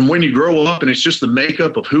when you grow up, and it's just the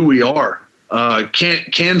makeup of who we are.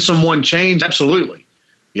 Can someone change? Absolutely.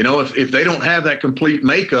 You know, if they don't have that complete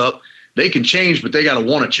makeup, they can change, but they got to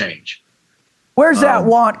want to change. Where's that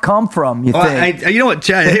want come from, you think? You know what,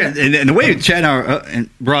 Chad, and the way Chad and I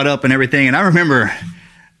brought up and everything, and I remember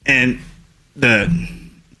and the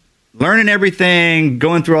learning everything,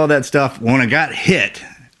 going through all that stuff, when I got hit,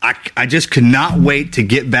 I just could not wait to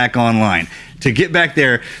get back online, to get back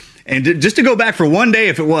there, and just to go back for one day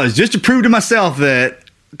if it was, just to prove to myself that,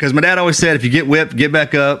 because my dad always said, if you get whipped, get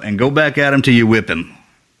back up and go back at him till you whip him.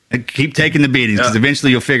 And keep taking the beatings, because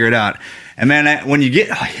eventually you'll figure it out. And man, when you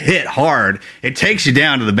get hit hard, it takes you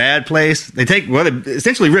down to the bad place. They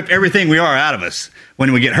essentially rip everything we are out of us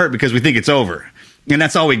when we get hurt, because we think it's over. And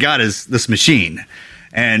that's all we got is this machine.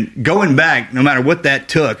 And going back, no matter what that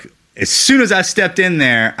took, as soon as I stepped in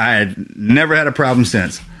there, I had never had a problem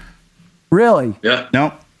since. Really? Yeah.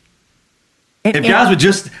 No. If guys would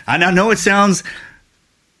just, I know it sounds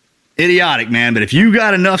idiotic, man, but if you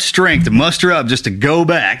got enough strength to muster up just to go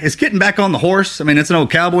back, it's getting back on the horse. I mean, it's an old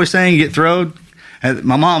cowboy saying, you get throwed.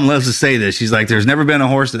 My mom loves to say this. She's like, there's never been a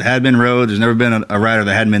horse that had been rode. There's never been a rider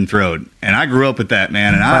that hadn't been throwed. And I grew up with that,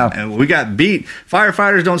 man. And we got beat.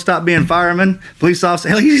 Firefighters don't stop being firemen. Police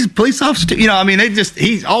officers, hell, he's a police officer too. You know, I mean,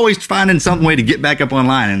 he's always finding some way to get back up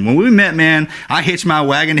online. And when we met, man, I hitched my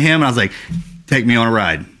wagon to him and I was like, take me on a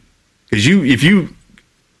ride. Because if you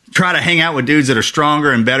try to hang out with dudes that are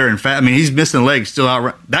stronger and better and fat. I mean, he's missing legs still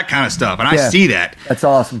out, that kind of stuff. And I see that. That's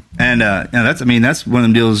awesome. And that's one of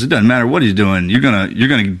them deals. It doesn't matter what he's doing. You're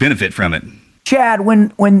gonna benefit from it. Chad,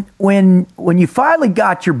 when you finally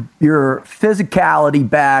got your physicality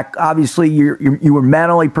back, obviously you were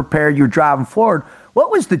mentally prepared. You were driving forward.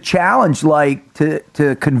 What was the challenge like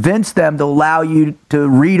to convince them to allow you to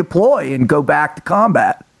redeploy and go back to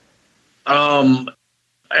combat? I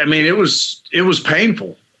mean, it was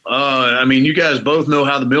painful. I mean, you guys both know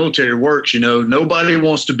how the military works. You know, nobody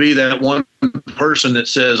wants to be that one person that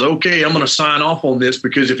says, okay, I'm going to sign off on this,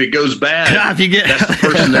 because if it goes bad, that's the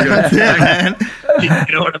person they're going to attack. You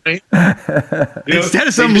know what I mean? You know, instead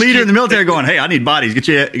of some leader in the military going, hey, I need bodies, get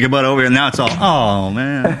your butt over here. And now it's all, oh,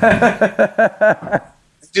 man.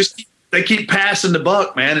 They keep passing the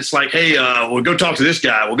buck, man. It's like, hey, we'll go talk to this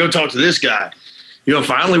guy. We'll go talk to this guy. You know,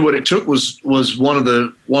 finally what it took was one of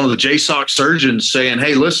the JSOC surgeons saying,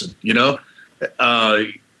 hey, listen, you know,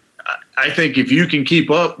 I think if you can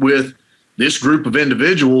keep up with this group of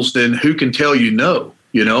individuals, then who can tell you no,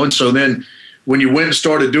 you know? And so then when you went and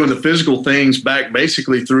started doing the physical things back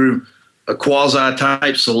basically through a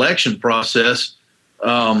quasi-type selection process,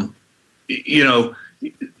 you know,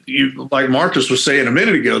 like Marcus was saying a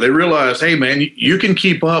minute ago, they realized, hey, man, you can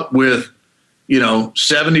keep up with, you know,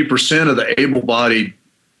 70% of the able-bodied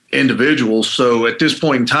individuals. So at this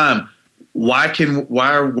point in time, why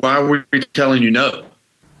are we telling you no?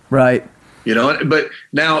 Right. You know, but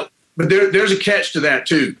there's a catch to that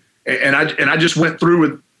too. And I just went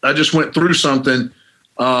through something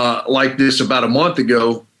like this about a month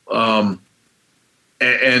ago.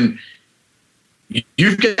 And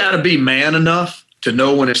you've got to be man enough to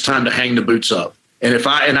know when it's time to hang the boots up.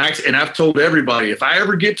 And I've told everybody, if I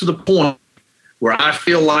ever get to the point where I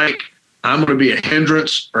feel like I'm going to be a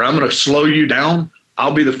hindrance or I'm going to slow you down,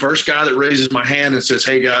 I'll be the first guy that raises my hand and says,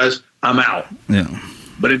 hey guys, I'm out. Yeah.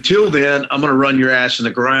 But until then, I'm going to run your ass in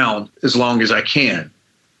the ground as long as I can.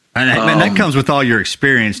 And that comes with all your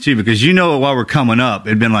experience too, because while we're coming up,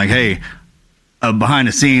 it'd been like, hey, behind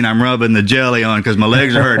the scene, I'm rubbing the jelly on because my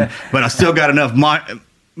legs are hurting, but I still got enough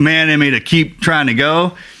man in me to keep trying to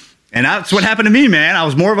go. And that's what happened to me, man. I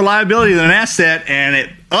was more of a liability than an asset, and it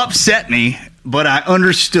upset me, but I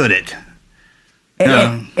understood it.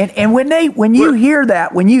 And when you hear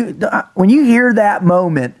that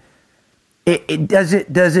moment, does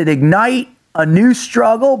it ignite a new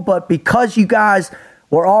struggle? But because you guys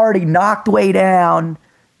were already knocked way down,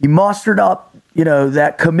 you mustered up,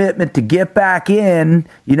 that commitment to get back in.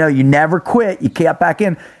 You never quit. You kept back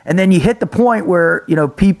in, and then you hit the point where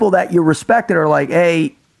people that you respected are like,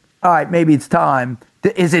 hey, all right, maybe it's time.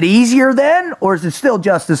 Is it easier then, or is it still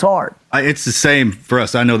just as hard? It's the same for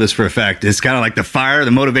us. I know this for a fact. It's kind of like the fire,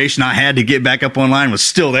 the motivation I had to get back up online was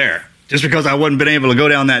still there. Just because I wasn't been able to go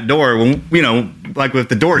down that door, like with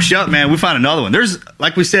the door shut, man, we find another one. There's,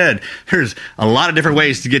 like we said, there's a lot of different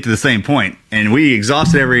ways to get to the same point, and we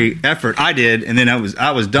exhausted every effort I did, and then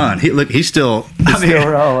I was done. He's still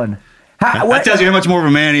rolling. That tells you how much more of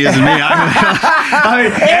a man he is than me.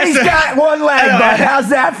 And he's got one leg, but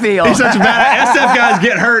how's that feel? He's such a bad. SF guys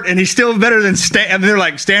get hurt, and he's still better than. They're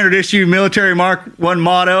like standard issue military Mark I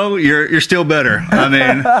motto. You're still better. I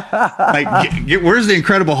mean, where's the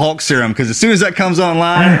Incredible Hulk serum? Because as soon as that comes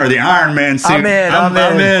online, or the Iron Man serum,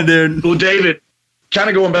 I'm in, dude. Well, David, kind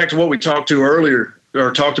of going back to what we talked about earlier,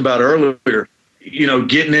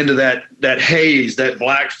 getting into that haze, that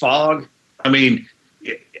black fog. I mean,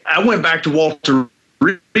 I went back to Walter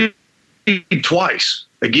Reed twice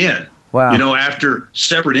again. Wow. After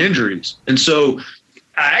separate injuries. And so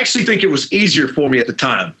I actually think it was easier for me at the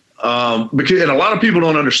time. And a lot of people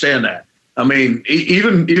don't understand that. I mean,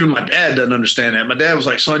 even my dad doesn't understand that. My dad was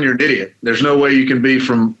like, son, you're an idiot. There's no way you can be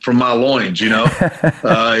from my loins, You're going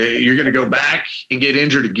to go back and get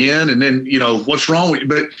injured again. And then, what's wrong with you?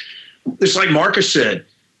 But it's like Marcus said,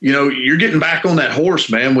 you're getting back on that horse,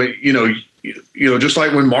 man. Just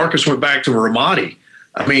like when Marcus went back to Ramadi.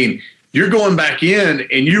 I mean, you're going back in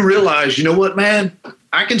and you realize, you know what, man,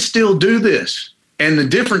 I can still do this. And the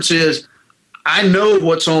difference is I know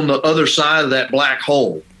what's on the other side of that black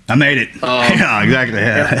hole. I made it. Yeah, exactly.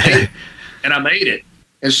 Yeah. And I made it.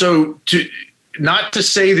 And so not to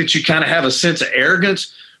say that you kind of have a sense of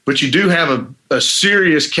arrogance, but you do have a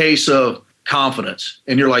serious case of confidence.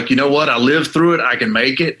 And you're like, you know what, I lived through it. I can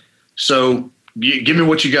make it. So give me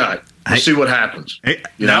what you got. We'll see what happens.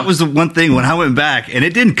 That was the one thing when I went back, and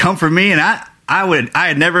it didn't come from me, and I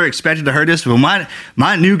had never expected to hear this, but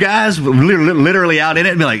my new guys were literally out in it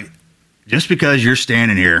and be like, just because you're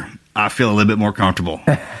standing here, I feel a little bit more comfortable.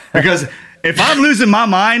 Because if I'm losing my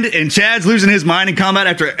mind and Chad's losing his mind in combat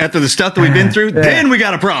after the stuff that we've been through, then we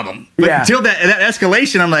got a problem. But until that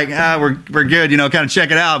escalation, I'm like, we're good, kind of check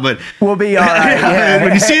it out. But we'll be all right.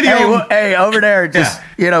 When you see the over there, just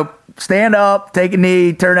stand up, take a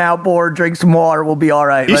knee, turn outboard, drink some water. We'll be all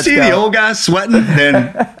right. You see the old guys sweating,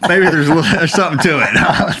 then maybe there's something to it.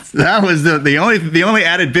 That was the only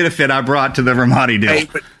added benefit I brought to the Ramadi deal. Hey,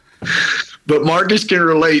 but Marcus can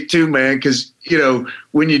relate too, man, because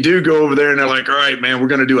when you do go over there and they're like, all right, man, we're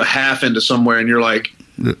going to do a half into somewhere, and you're like,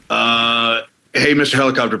 hey, Mr.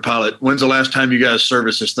 Helicopter Pilot, when's the last time you guys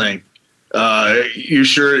serviced this thing? You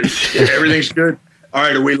sure everything's good? All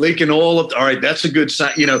right, are we leaking oil? All right, that's a good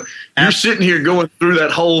sign. You're sitting here going through that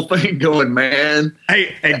whole thing going, man.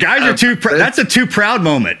 Hey, guys are too that's a too proud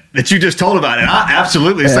moment that you just told about. And I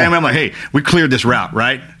absolutely the same. I'm like, hey, we cleared this route,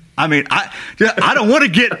 right? I mean, I don't want to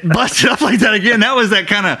get busted up like that again. That was that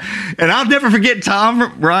kind of, and I'll never forget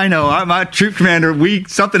Tom Rhino, my troop commander.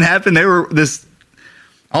 Something happened. All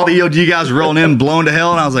the EOG guys were rolling in, blown to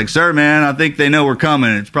hell. And I was like, sir, man, I think they know we're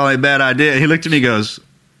coming. It's probably a bad idea. He looked at me and goes,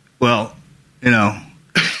 well,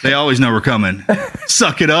 they always know we're coming.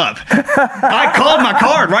 Suck it up. I called my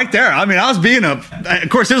card right there. I mean, I was being of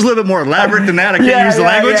course, it was a little bit more elaborate than that. I can't use the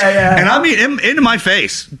language. And I mean, into my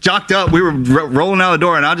face, jocked up. We were rolling out the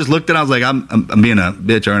door, and I just looked and I was like, I'm being a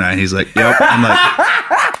bitch, aren't I? He's like, yep. I'm like,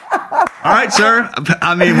 all right, sir.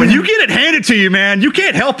 I mean, when you get it handed to you, man, you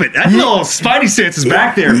can't help it. That little spidey sense is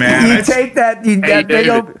back there, man. You take that.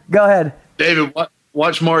 Go ahead. David,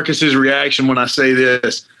 watch Marcus's reaction when I say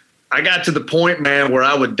this. I got to the point, man, where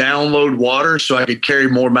I would download water so I could carry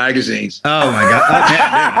more magazines. Oh my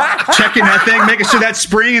God. Checking that thing, making sure that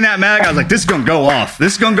spring in that mag. I was like, this is going to go off.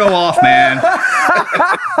 This is going to go off, man.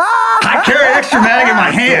 I carry an extra mag in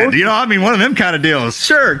my hand. You know, I mean, one of them kind of deals.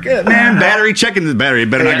 Sure. Good, man. Battery, checking the battery. It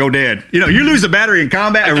better not go dead. You know, you lose the battery in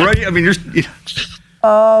combat.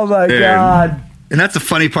 Oh my God. And that's the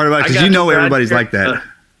funny part about it, because you know everybody's like that.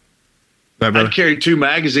 I'd carry 2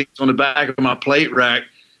 magazines on the back of my plate rack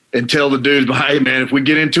and tell the dudes, hey, man, if we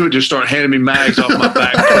get into it, just start handing me mags off my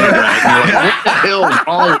back plate rack. Like, what the hell is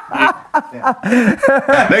wrong with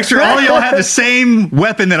you? Make sure all of y'all have the same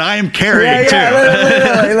weapon that I am carrying, too.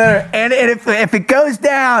 Literally. And if it goes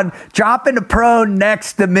down, drop into prone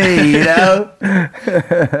next to me, you know?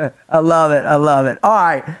 I love it. All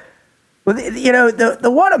right. Well, you know,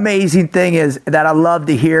 the one amazing thing is that I love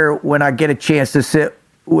to hear when I get a chance to sit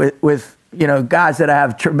with you know, guys that I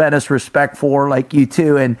have tremendous respect for, like you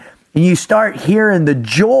too, and you start hearing the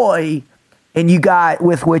joy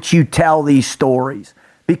with which you tell these stories,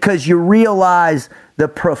 because you realize the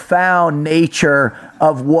profound nature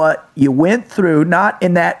of what you went through, not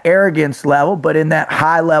in that arrogance level, but in that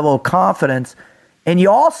high level of confidence. And you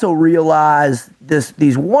also realize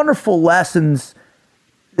these wonderful lessons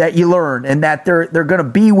that you learn, and that they're going to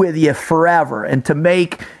be with you forever, and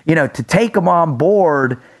to take them on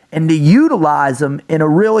board and to utilize them in a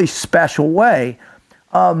really special way.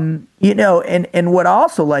 You know, and what I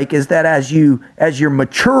also like is that as your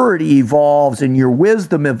maturity evolves and your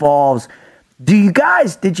wisdom evolves,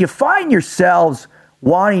 did you find yourselves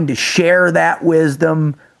wanting to share that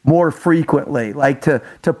wisdom more frequently? Like to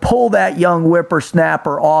pull that young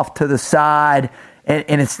whippersnapper off to the side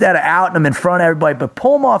and instead of outing them in front of everybody, but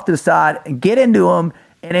pull them off to the side and get into them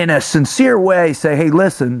and in a sincere way say, hey,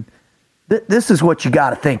 listen, this is what you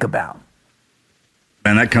got to think about.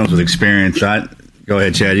 And that comes with experience. Go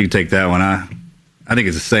ahead, Chad. You can take that one. I think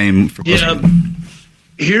it's the same for most people.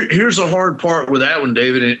 Here's the hard part with that one,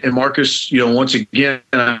 David and Marcus. You know, once again,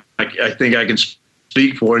 I think I can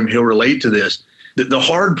speak for him. He'll relate to this. The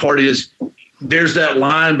hard part is there's that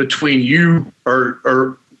line between you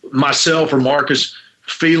or myself or Marcus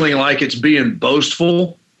feeling like it's being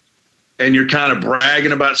boastful, and you're kind of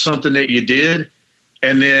bragging about something that you did,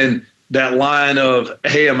 and then that line of,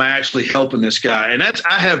 hey, I'm actually helping this guy. And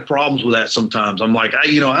I have problems with that sometimes. I'm like, I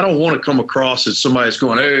don't want to come across as somebody that's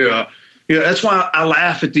going, hey, that's why I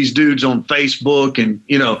laugh at these dudes on Facebook and,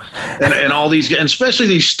 and all these, and especially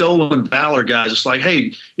these stolen valor guys. It's like,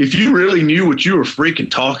 hey, if you really knew what you were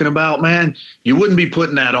freaking talking about, man, you wouldn't be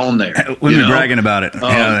putting that on there. Wouldn't be bragging about it.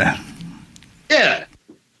 Yeah.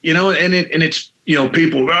 And it's,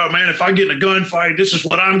 people, oh man, if I get in a gunfight, this is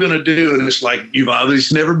what I'm going to do. And it's like, you've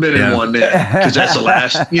obviously never been in one yet, because that's the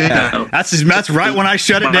last, That's right when I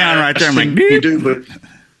shut it down right there. I'm like, you do, but.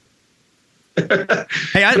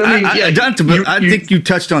 Hey, I think you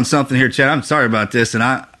touched on something here, Chad. I'm sorry about this. And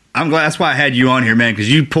I'm glad that's why I had you on here, man,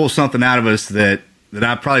 because you pull something out of us that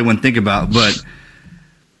I probably wouldn't think about. But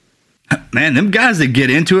man, them guys that get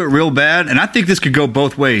into it real bad, and I think this could go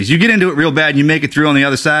both ways. You get into it real bad and you make it through on the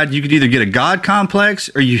other side, you could either get a God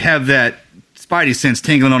complex or you have that spidey sense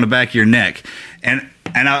tingling on the back of your neck.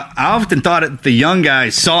 And I often thought that the young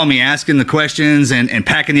guys saw me asking the questions and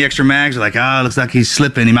packing the extra mags. Like, looks like he's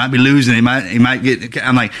slipping. He might be losing. He might get.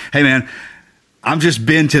 I'm like, hey, man, I'm just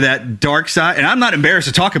been to that dark side, and I'm not embarrassed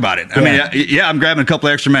to talk about it. I mean, I'm grabbing a couple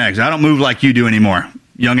of extra mags. I don't move like you do anymore,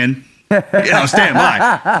 youngin'. Stand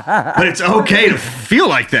by. But it's okay to feel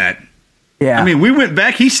like that. Yeah. I mean, we went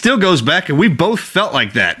back. He still goes back, and we both felt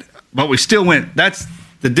like that. But we still went. That's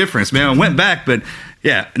the difference, man. I went back, but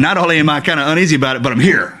yeah, not only am I kind of uneasy about it, but I'm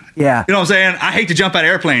here. Yeah. You know what I'm saying? I hate to jump out of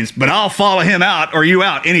airplanes, but I'll follow him out or you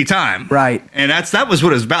out anytime. Right. And that was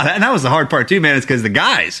what it was about. And that was the hard part, too, man, is because the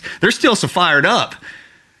guys, they're still so fired up.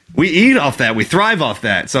 We eat off that. We thrive off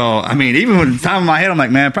that. So, I mean, even when it's time in my head, I'm like,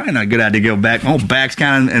 man, probably not a good idea to go back. My whole back's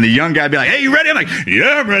kind of, and the young guy be like, hey, you ready? I'm like,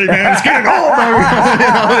 yeah, I'm ready, man. Let's get it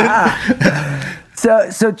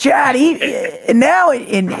on, So Chad, now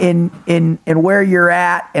in where you're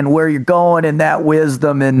at and where you're going and that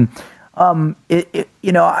wisdom, and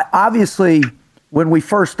obviously when we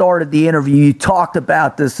first started the interview, you talked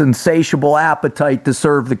about this insatiable appetite to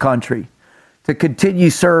serve the country, to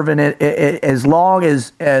continue serving it as long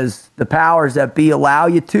as the powers that be allow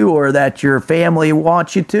you to, or that your family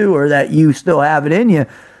wants you to, or that you still have it in you.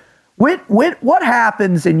 What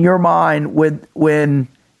happens in your mind when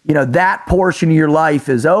that portion of your life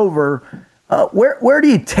is over? Where do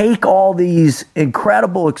you take all these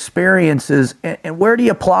incredible experiences and where do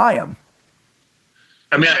you apply them?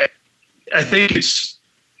 I mean, I think it's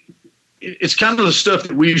kind of the stuff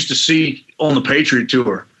that we used to see on the Patriot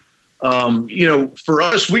Tour. For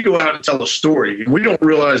us, we go out and tell a story, and we don't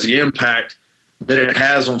realize the impact that it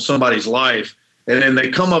has on somebody's life. And then they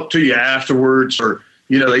come up to you afterwards, or,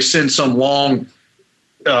 they send some long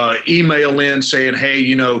email in saying, hey,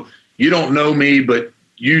 you don't know me, but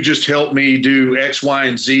you just helped me do X, Y,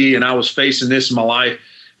 and Z, and I was facing this in my life.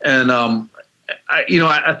 And,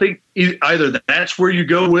 I think either that's where you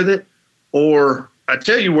go with it, or I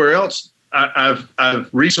tell you where else I've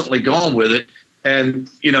recently gone with it. And,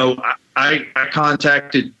 I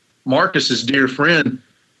contacted Marcus's dear friend,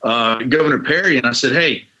 Governor Perry, and I said,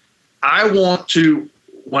 hey, I want to,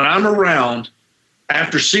 when I'm around,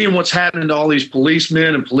 after seeing what's happening to all these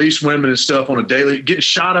policemen and policewomen and stuff on a daily, getting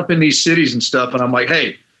shot up in these cities and stuff, and I'm like,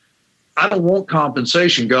 hey, I don't want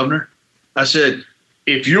compensation, Governor. I said,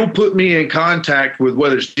 if you'll put me in contact with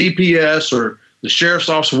whether it's DPS or the sheriff's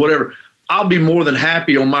office or whatever, I'll be more than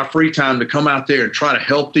happy on my free time to come out there and try to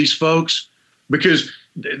help these folks, because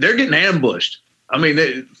they're getting ambushed. I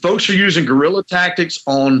mean, folks are using guerrilla tactics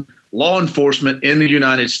on law enforcement in the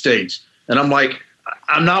United States. And I'm like,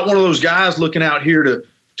 I'm not one of those guys looking out here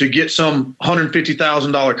to get some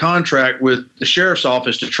 $150,000 contract with the sheriff's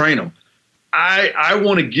office to train them. I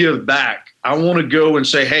want to give back. I want to go and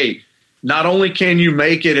say, hey, not only can you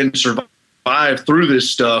make it and survive through this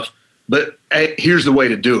stuff, but hey, here's the way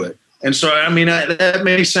to do it. And so, I mean, that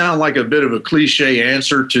may sound like a bit of a cliche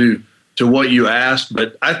answer to what you asked,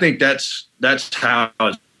 but I think that's how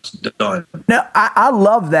it's done. Now, I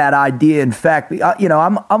love that idea. In fact,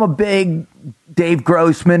 I'm a big Dave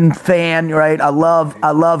Grossman fan, right? I love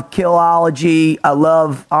Killology. I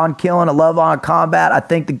love On Killing. I love On Combat. I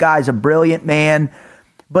think the guy's a brilliant man.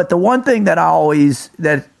 But the one thing that I always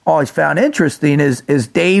found interesting is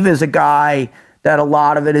Dave is a guy that a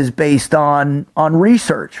lot of it is based on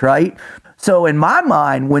research, right? So in my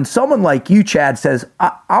mind, when someone like you, Chad, says,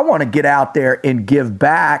 I want to get out there and give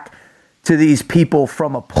back to these people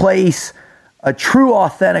from a place, a true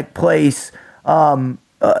authentic place of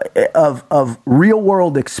real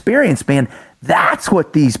world experience, man, that's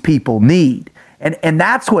what these people need. And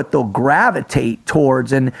that's what they'll gravitate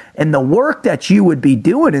towards. And the work that you would be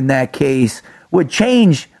doing in that case would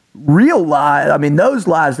change real lives. I mean, those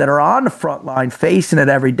lives that are on the front line facing it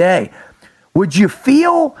every day. Would you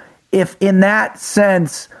feel, if in that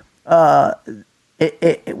sense, do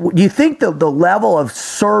you think the level of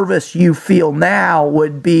service you feel now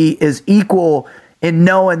is equal in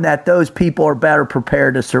knowing that those people are better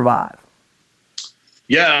prepared to survive?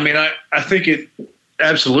 Yeah, I mean, I think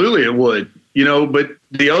absolutely it would, but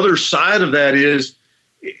the other side of that is,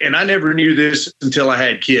 and I never knew this until I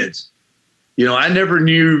had kids. I never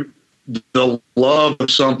knew the love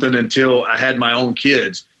of something until I had my own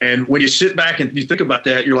kids. And when you sit back and you think about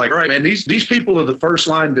that, you're like, all right, man, these people are the first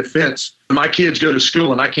line defense. My kids go to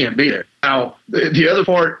school and I can't be there. Now, the other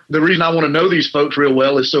part, the reason I want to know these folks real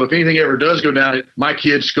well is so if anything ever does go down at my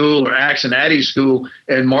kid's school or Axe and Addie's school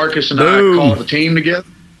and Marcus and I call the team together,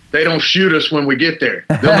 they don't shoot us when we get there.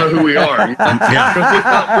 They'll know who we are.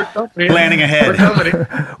 Yeah. Planning ahead.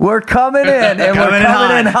 We're coming in, and we're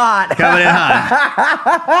coming in hot. Coming in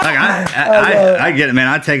hot. Like I get it, man.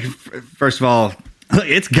 I take, first of all,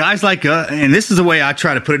 it's guys like us, and this is the way I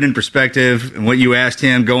try to put it in perspective, and what you asked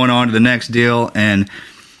him going on to the next deal. And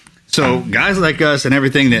so guys like us and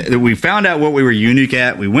everything that we found out what we were unique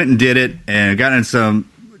at, we went and did it and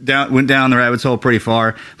went down the rabbit hole pretty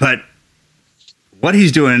far. But what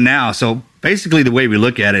he's doing now, so basically the way we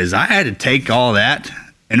look at it is I had to take all that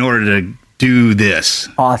in order to do this.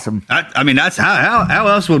 Awesome. I mean, that's how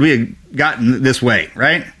else would we have gotten this way,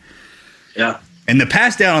 right? Yeah. And the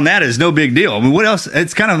pass down on that is no big deal. I mean, what else?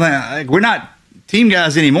 It's kind of like we're not team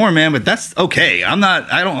guys anymore, man, but that's okay.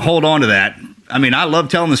 I don't hold on to that. I mean, I love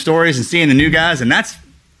telling the stories and seeing the new guys, and that's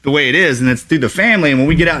the way it is, and it's through the family. And when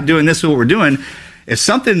we get out doing this, what we're doing, if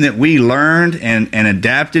something that we learned and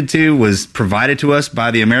adapted to was provided to us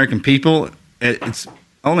by the American people, it's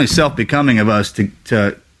only self-becoming of us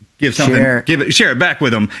to give something, share it back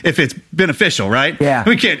with them if it's beneficial, right? Yeah.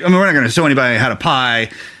 We're not going to show anybody how to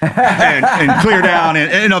pie and clear down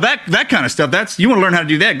and that kind of stuff. You want to learn how to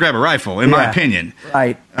do that, grab a rifle, in my opinion.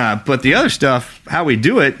 Right. But the other stuff, how we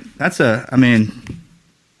do it, All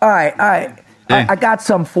right. I got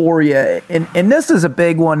some for you. And this is a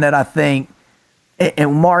big one that I think,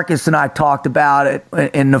 and Marcus and I talked about it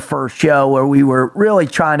in the first show, where we were really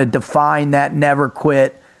trying to define that never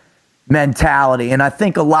quit mentality. And I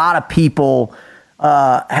think a lot of people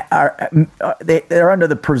they're under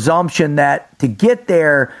the presumption that to get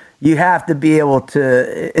there, you have to be able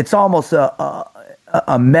to, it's almost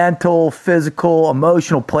a mental, physical,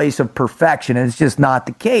 emotional place of perfection. And it's just not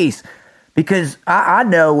the case. Because I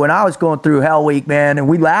know when I was going through Hell Week, man, and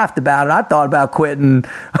we laughed about it, I thought about quitting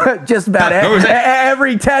just about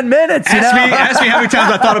every 10 minutes. Ask me how many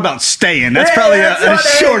times I thought about staying. That's probably a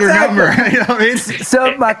shorter number. You know what I mean?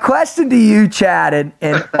 So my question to you, Chad,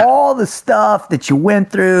 and all the stuff that you went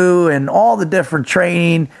through and all the different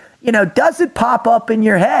training, does it pop up in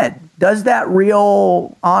your head? Does that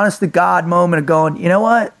real, honest to God moment of going, you know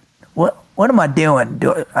what? What am I doing?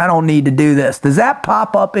 I don't need to do this. Does that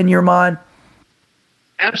pop up in your mind?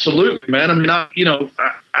 Absolutely, man. I mean,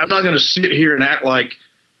 I'm not going to sit here and act like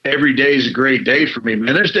every day is a great day for me,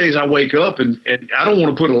 man. There's days I wake up and I don't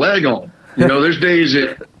want to put a leg on. There's days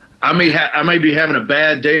that I may be having a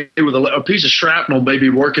bad day with a piece of shrapnel maybe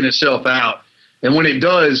working itself out. And when it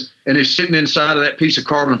does, and it's sitting inside of that piece of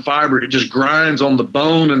carbon fiber, it just grinds on the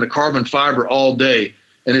bone and the carbon fiber all day.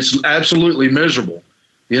 And it's absolutely miserable.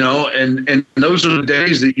 And those are the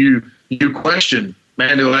days that you question,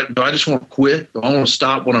 man, do I just want to quit? Do I want to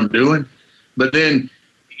stop what I'm doing? But then,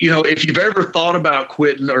 if you've ever thought about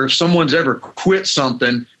quitting, or if someone's ever quit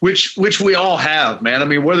something, which we all have, man. I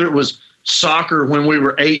mean, whether it was soccer when we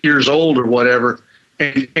were 8 years old or whatever,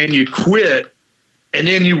 and you quit, and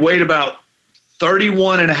then you wait about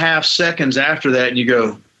 31 and a half seconds after that, and you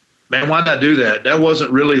go, man, why did I do that? That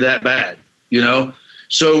wasn't really that bad,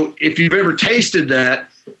 So if you've ever tasted that,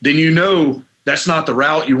 then that's not the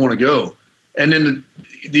route you want to go. And then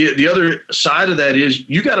the other side of that is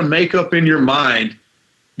you got to make up in your mind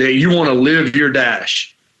that you want to live your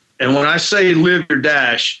dash. And when I say live your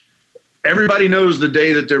dash, everybody knows the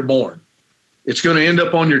day that they're born. It's going to end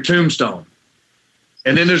up on your tombstone.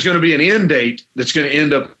 And then there's going to be an end date that's going to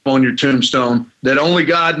end up on your tombstone that only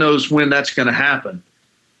God knows when that's going to happen.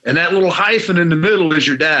 And that little hyphen in the middle is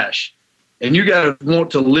your dash. And you got to want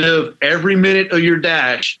to live every minute of your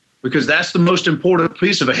dash, because that's the most important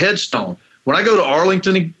piece of a headstone. When I go to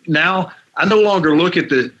Arlington now, I no longer look at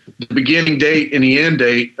the beginning date and the end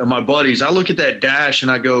date of my buddies. I look at that dash and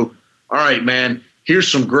I go, all right, man,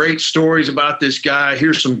 here's some great stories about this guy.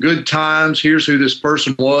 Here's some good times. Here's who this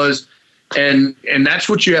person was. And that's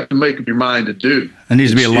what you have to make up your mind to do. There needs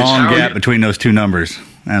to be a long gap between those two numbers.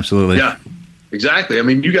 Absolutely. Yeah, exactly. I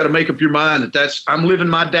mean, you got to make up your mind that I'm living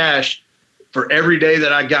my dash for every day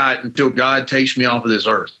that I got until God takes me off of this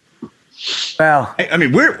earth. Well, I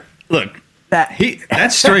mean,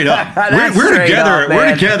 that's straight up. That's we're straight together. Up, man.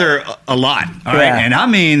 We're together a lot. All right. And I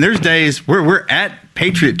mean, there's days we're at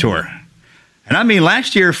Patriot Tour, and I mean,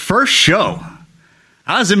 last year first show,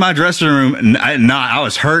 I was in my dressing room and I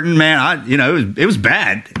was hurting, man. It was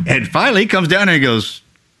bad. And finally, he comes down and he goes,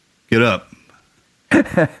 "Get up." All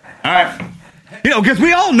right. Because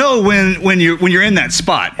we all know when you're in that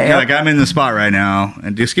spot. Yep. Like, I'm in the spot right now,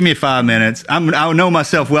 and just give me 5 minutes. I know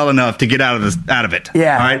myself well enough to get out of it.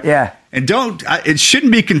 Yeah. All right. Yeah. And it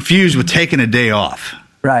shouldn't be confused with taking a day off.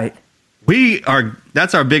 Right.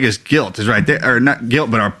 That's our biggest guilt is right there, or not guilt,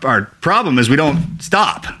 but our problem is we don't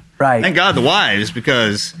stop. Right. Thank God the wives,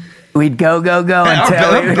 because we'd go until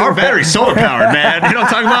our battery's solar powered, man. You know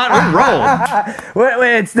what I'm talking about? We roll.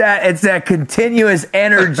 It's that continuous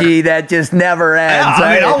energy that just never ends. Yeah,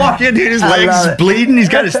 I mean, I'll walk in, dude, his legs bleeding. He's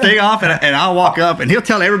got his thing off, and I'll walk up, and he'll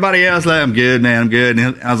tell everybody else, like, "I'm good, man, I'm good."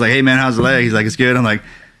 And I was like, "Hey, man, how's the leg?" He's like, "It's good." I'm like,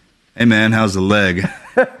 "Hey, man, how's the leg?"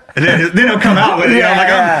 And then he'll come out with it.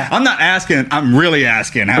 I'm not asking. I'm really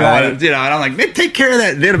asking. And I'm like, "Man, take care of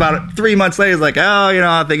that." Then about 3 months later, he's like, "Oh,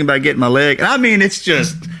 I'm thinking about getting my leg." And I mean, it's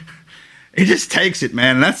just. He just takes it,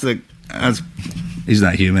 man. And he's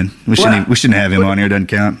not human. We shouldn't have him on here. Doesn't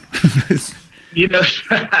count.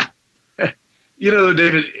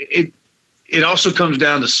 David, it also comes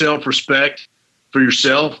down to self-respect for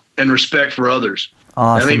yourself and respect for others.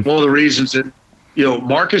 Awesome. I think one of the reasons that,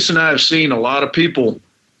 Marcus and I have seen a lot of people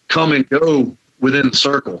come and go within the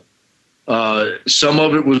circle. Some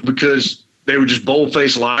of it was because they were just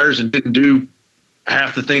bold-faced liars and didn't do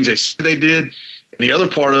half the things they said they did. And the other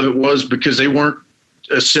part of it was because they weren't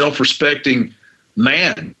a self-respecting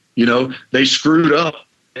man. They screwed up.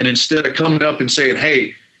 And instead of coming up and saying,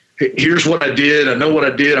 "Hey, here's what I did. I know what I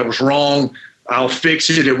did. I was wrong. I'll fix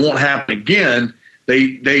it. It won't happen again."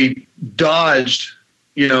 They dodged,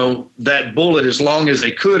 that bullet as long as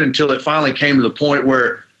they could until it finally came to the point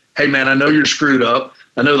where, "Hey, man, I know you're screwed up.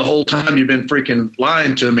 I know the whole time you've been freaking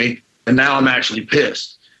lying to me. And now I'm actually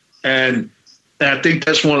pissed." And I think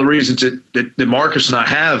that's one of the reasons that Marcus and I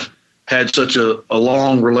have had such a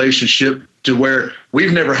long relationship, to where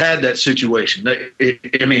we've never had that situation.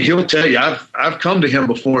 I mean, he'll tell you, I've come to him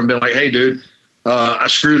before and been like, "Hey, dude, I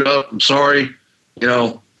screwed up. I'm sorry."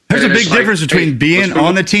 There's a big difference between being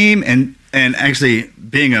on the team and and actually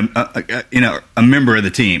being a member of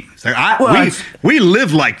the team. It's like we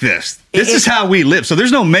live like this. This is how we live. So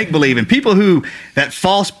there's no make believe, and people who that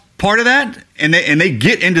false part of that, and they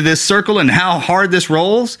get into this circle and how hard this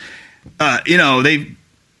rolls.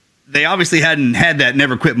 They obviously hadn't had that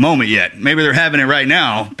never quit moment yet. Maybe they're having it right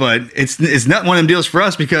now, but it's not one of them deals for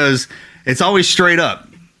us because it's always straight up.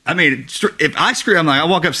 I mean, if I screw, I'm like, I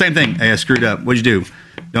walk up, same thing. Hey, I screwed up. What'd you do?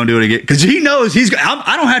 Don't do it again. Because he knows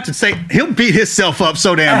I don't have to say, he'll beat himself up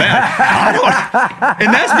so damn bad.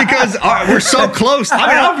 And that's because we're so close. I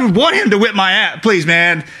mean, I want him to whip my ass. Please,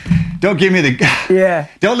 man. Don't give me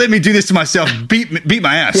don't let me do this to myself. Beat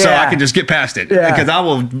my ass so I can just get past it. Because I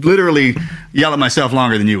will literally yell at myself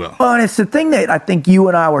longer than you will. Well, and it's the thing that I think you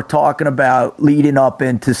and I were talking about leading up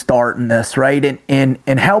into starting this, right? And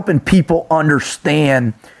helping people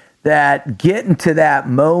understand that getting to that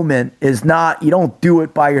moment is not, you don't do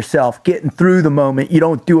it by yourself. Getting through the moment, you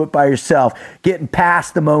don't do it by yourself. Getting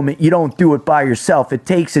past the moment, you don't do it by yourself. It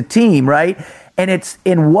takes a team, right? And it's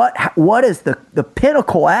in what is the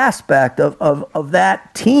pinnacle aspect of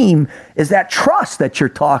that team is that trust that you're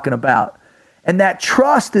talking about. And that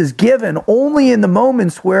trust is given only in the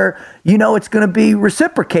moments where you know it's going to be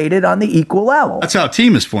reciprocated on the equal level. That's how a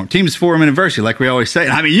team is formed. Teams form in adversity, like we always say.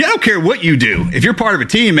 I mean, you don't care what you do. If you're part of a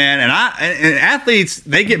team, man, and athletes,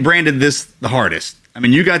 they get branded this the hardest. I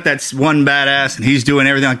mean, you got that one badass, and he's doing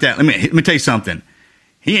everything like that. Let me tell you something.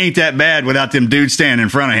 He ain't that bad without them dudes standing in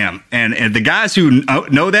front of him. And the guys who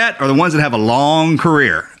know that are the ones that have a long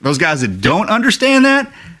career. Those guys that don't understand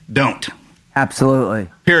that, don't. Absolutely.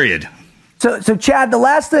 Period. So Chad, the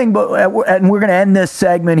last thing, and we're going to end this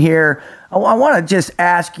segment here. I want to just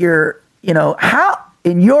ask how,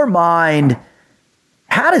 in your mind,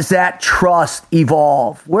 how does that trust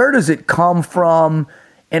evolve? Where does it come from?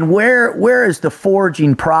 And where is the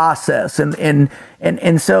forging process? And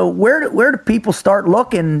so where do people start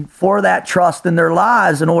looking for that trust in their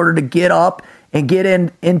lives in order to get up and get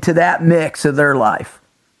into that mix of their life?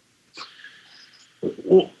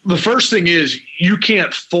 Well, the first thing is you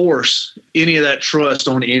can't force any of that trust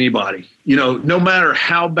on anybody. You know, no matter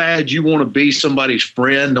how bad you want to be somebody's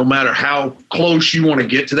friend, no matter how close you want to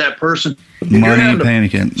get to that person. Money,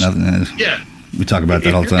 panicking, nothing else. Yeah. We talk about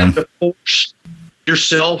that all the time. To force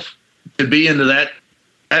yourself to be into that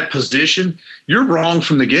position, you're wrong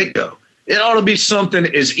from the get-go. It ought to be something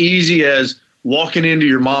as easy as walking into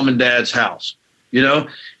your mom and dad's house, you know?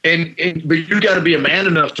 But you got to be a man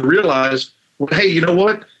enough to realize, well, hey, you know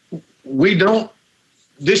what?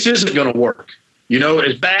 This isn't going to work. You know,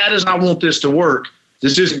 as bad as I want this to work,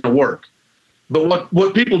 this isn't going to work. But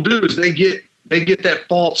what people do is they get that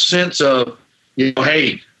false sense of, you know,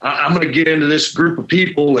 hey, I'm going to get into this group of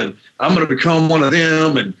people and I'm going to become one of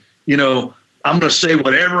them. And, you know, I'm going to say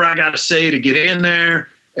whatever I got to say to get in there.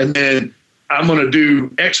 And then I'm going to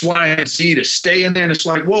do X, Y, and Z to stay in there. And it's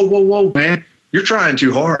like, whoa, man, you're trying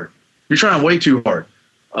too hard. You're trying way too hard.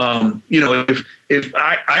 You know, if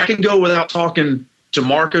I can go without talking to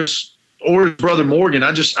Marcus or his brother Morgan,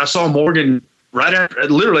 I saw Morgan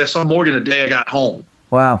I saw Morgan the day I got home.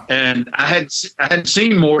 Wow. And I hadn't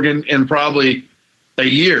seen Morgan in probably a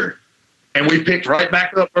year, and we picked right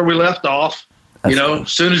back up where we left off. As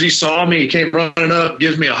soon as he saw me, he came running up,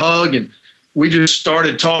 gives me a hug, and we just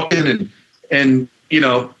started talking and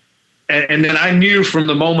then I knew from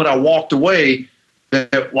the moment I walked away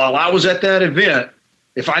that while I was at that event,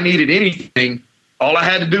 if I needed anything, all I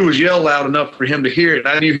had to do was yell loud enough for him to hear it.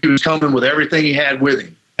 I knew he was coming with everything he had with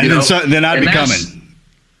him. And then I'd be coming.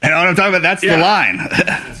 And what I'm talking about, that's the line.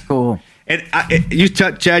 That's cool. And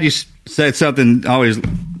Chad, you said something always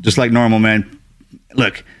just like normal, man.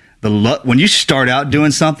 Look, when you start out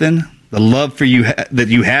doing something, the love for you that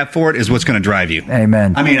you have for it is what's going to drive you.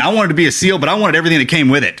 Amen. I mean, I wanted to be a SEAL, but I wanted everything that came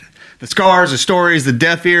with it. The scars, the stories, the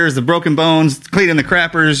deaf ears, the broken bones, cleaning the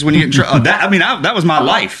crappers when you get that was my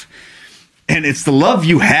life. And it's the love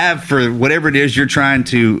you have for whatever it is you're trying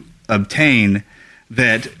to obtain,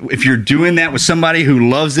 that if you're doing that with somebody who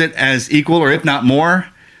loves it as equal or if not more,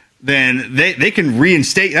 then they can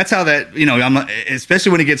reinstate. That's how that,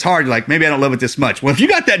 especially when it gets hard, you're like, maybe I don't love it this much. Well, if you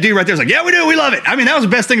got that dude right there, it's like, yeah, we do. We love it. I mean, that was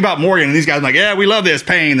the best thing about Morgan. And these guys are like, yeah, we love this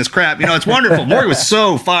pain, this crap. It's wonderful. Morgan was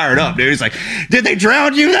so fired up, dude. He's like, did they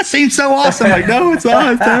drown you? That seems so awesome. I'm like, no, it's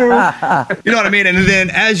not. It's terrible. You know what I mean? And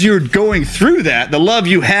then as you're going through that, the love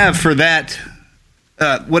you have for that,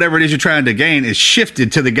 whatever it is you're trying to gain is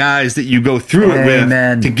shifted to the guys that you go through it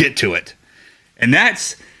with to get to it. And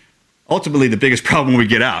that's ultimately the biggest problem we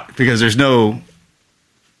get out, because there's no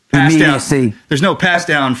pass down. There's no pass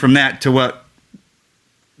down from that to what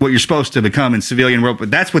you're supposed to become in civilian world.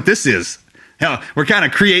 But that's what this is. Hell, we're kind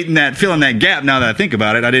of filling that gap now that I think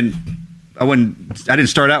about it. I didn't didn't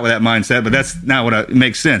start out with that mindset, but that's not what it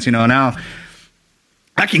makes sense. Now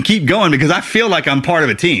I can keep going because I feel like I'm part of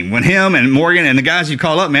a team. When him and Morgan and the guys you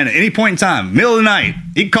call up, man, at any point in time, middle of the night,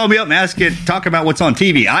 he can call me up and talk about what's on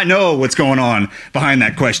TV. I know what's going on behind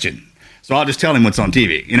that question. So I'll just tell him what's on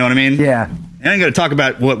TV. You know what I mean? Yeah. I ain't going to talk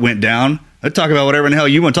about what went down. Let's talk about whatever in the hell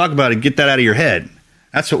you want to talk about and get that out of your head.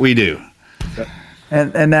 That's what we do.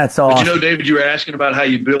 And that's all. But David, you were asking about how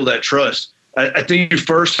you build that trust. I think you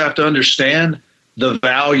first have to understand the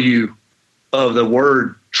value of the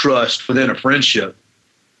word trust within a friendship.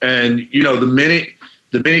 And,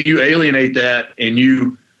 the minute you alienate that and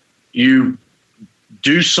you do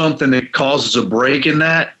something that causes a break in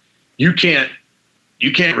that, you can't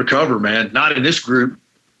recover, man. Not in this group,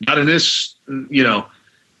 not in this, you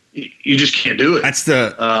just can't do it. That's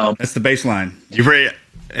the baseline.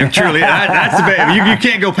 Truly, that's the base. You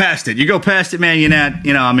can't go past it. You go past it, man. You're not,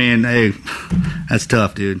 hey, that's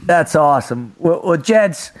tough, dude. That's awesome. Well,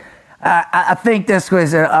 Jeds, I think this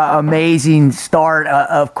was an amazing start.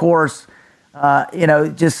 Of course,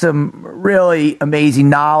 just some really amazing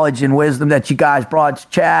knowledge and wisdom that you guys brought.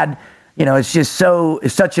 Chad, it's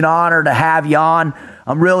such an honor to have you on.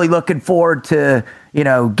 I'm really looking forward to,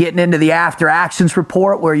 getting into the after actions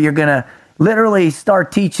report where you're going to literally start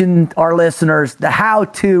teaching our listeners the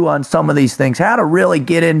how-to on some of these things, how to really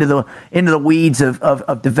get into the weeds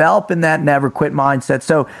of developing that never quit mindset.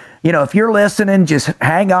 So, if you're listening, just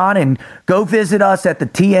hang on and go visit us at the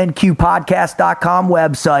tnqpodcast.com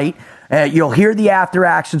website. You'll hear the after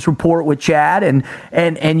actions report with Chad,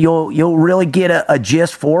 and you'll really get a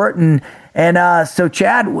gist for it. And so,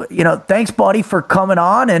 Chad, thanks, buddy, for coming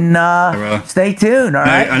on, and stay tuned. All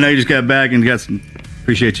right. I know you just got back and got some.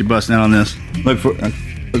 Appreciate you busting out on this. Look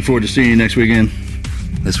forward to seeing you next weekend.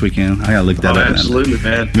 This weekend, I gotta look that up. Absolutely,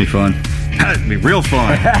 man. It'll be fun. It'll be real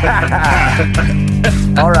fun.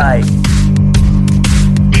 All right.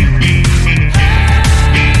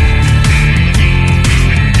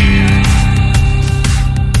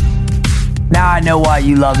 Now I know why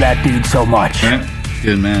you love that dude so much. Right?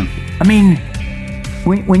 Good man. I mean,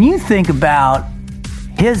 when you think about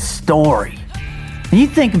his story, and you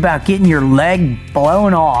think about getting your leg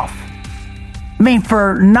blown off, I mean,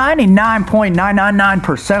 for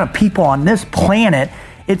 99.999% of people on this planet,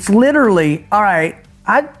 it's literally, all right,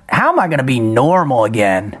 how am I going to be normal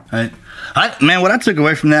again? Man, what I took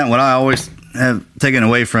away from that, what I always have taken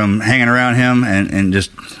away from hanging around him and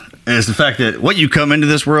just is the fact that what you come into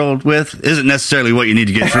this world with isn't necessarily what you need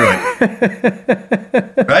to get through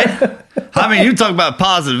it. Right? I mean, you talk about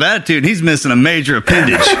positive attitude, he's missing a major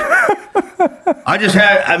appendage.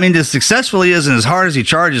 As successful he is and as hard as he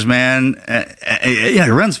charges, man, he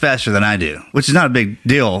runs faster than I do, which is not a big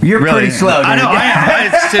deal. You're really. pretty slow, dude. I know, I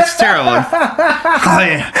am. It's terrible.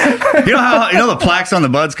 You know the plaques on the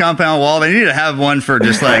Buds compound wall? They need to have one for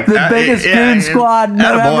just like the biggest goon squad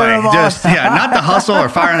November of all. Not the hustle or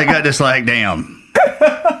fire in the gut, just like, damn.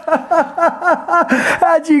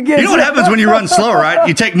 How'd you get? You know what happens when you run slow, right?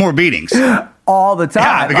 You take more beatings. All the time.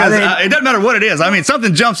 Yeah, because it doesn't matter what it is. I mean,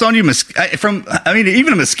 something jumps on you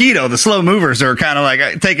even a mosquito, the slow movers are kind of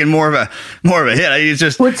like taking more of a hit. It's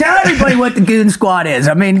just tell everybody what the Goon Squad is.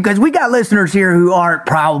 I mean, because we got listeners here who aren't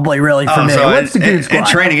probably really familiar. What's the Goon Squad? In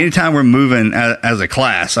training, anytime we're moving as a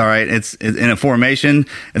class, all right, it's in a formation.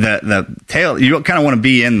 The tail, you kind of want to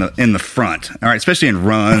be in the front, all right, especially in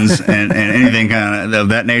runs and anything kind of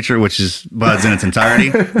that nature, which is Buds in its entirety.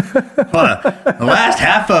 The last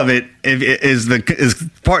half of it is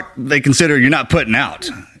the part they consider you're not putting out.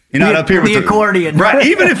 You're not up here with the accordion. Right.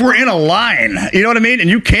 Even if we're in a line, you know what I mean? And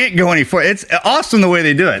you can't go any further. It's awesome the way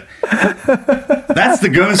they do it. That's the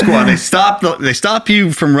Goon Squad. They stop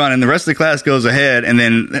you from running. The rest of the class goes ahead and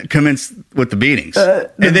then commence with the beatings.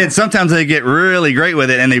 And then sometimes they get really great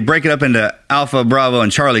with it and they break it up into Alpha, Bravo,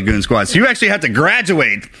 and Charlie Goon Squad. So you actually have to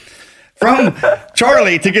graduate from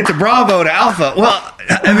Charlie to get to Bravo to Alpha. Well,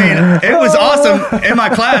 I mean, it was awesome in my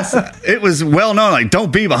class. It was well known, like,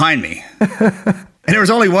 don't be behind me. And there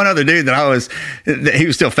was only one other dude he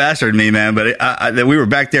was still faster than me, man, but that we were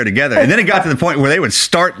back there together. And then it got to the point where they would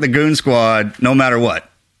start the Goon Squad no matter what,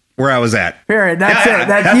 where I was at. Period. That's it.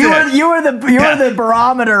 You were the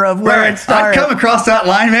barometer of where it started. I'd come across that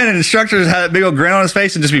line, man, and instructors had that big old grin on his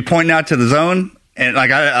face and just be pointing out to the zone. And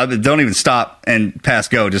like I don't even stop and pass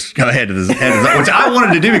go, just go ahead to the zone, which I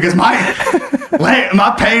wanted to do because my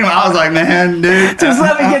pain. I was like, man, dude, just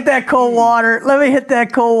let me get that cold water. Let me hit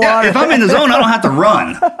that cold water. If I'm in the zone, I don't have to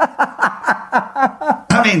run.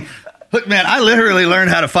 I mean, look, man, I literally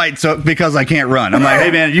learned how to fight because I can't run. I'm like,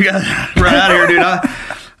 hey, man, you got to run out of here, dude.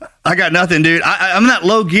 I got nothing, dude. I'm not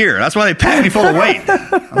low gear. That's why they packed me full of weight.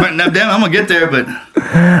 I'm gonna get there, but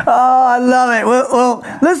I love it.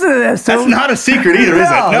 Well, listen to this. That's not a secret either, is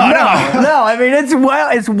it? No. I mean,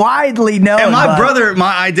 it's widely known. And my brother,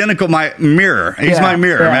 my mirror. He's my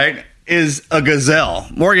mirror, right? Is a gazelle.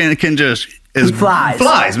 Morgan he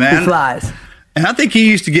flies, man. He flies. And I think he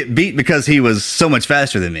used to get beat because he was so much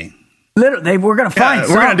faster than me. Literally, we're going to find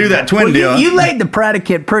something. We're going to do that twin deal. You laid the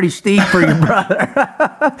predicate pretty steep for your brother.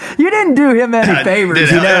 You didn't do him any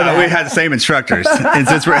favors. We had the same instructors. And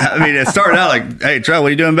since it started out like, hey, Trev, what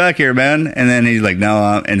are you doing back here, man? And then he's like,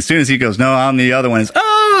 no. And as soon as he goes, no, I'm the other one. It's,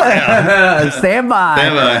 Stand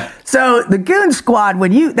by. So the Goon Squad,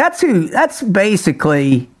 that's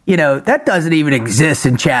basically, that doesn't even exist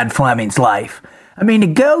in Chad Fleming's life. I mean, to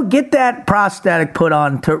go get that prosthetic put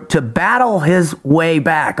on to battle his way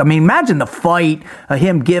back. I mean, imagine the fight of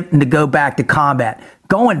him getting to go back to combat.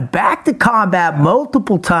 Going back to combat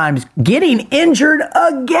multiple times, getting injured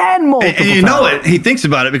again multiple times. You know it. He thinks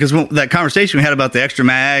about it because that conversation we had about the extra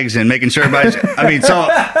mags and making sure everybody's... so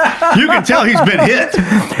you can tell he's been hit.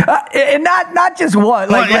 And not just one,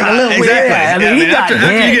 like a little exactly. weird. I mean, he got hit.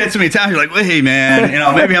 After you get so many times, you're like, well, hey, man,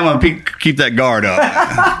 maybe I'm going to keep that guard up.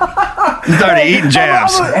 I'm started eating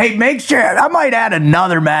jabs. Hey, make sure. I might add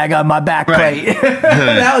another mag on my back plate.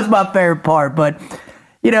 That was my favorite part, but...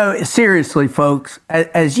 seriously, folks,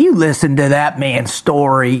 as you listen to that man's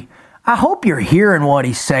story, I hope you're hearing what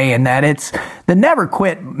he's saying, that it's the never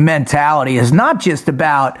quit mentality is not just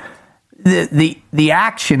about the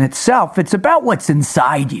action itself. It's about what's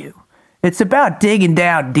inside you. It's about digging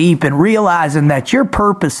down deep and realizing that your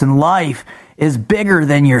purpose in life is bigger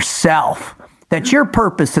than yourself. That your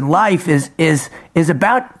purpose in life is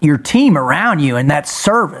about your team around you and that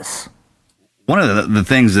service. One of the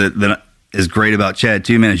things that is great about Chad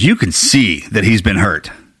too, man, is you can see that he's been hurt.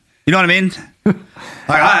 You know what I mean?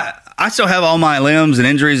 I still have all my limbs and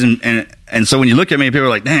injuries, and so when you look at me, people are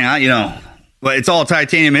like, dang, well, it's all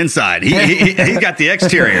titanium inside. He's got the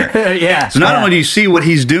exterior. Yeah. So not only do you see what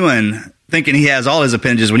he's doing, thinking he has all his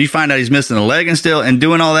appendages, when you find out he's missing a leg and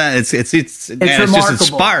doing all that, it's just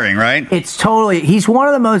inspiring, right? He's one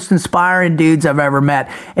of the most inspiring dudes I've ever met.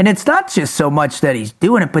 And it's not just so much that he's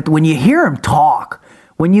doing it, but when you hear him talk,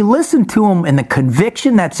 when you listen to him and the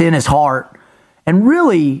conviction that's in his heart, and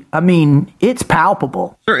really, I mean, it's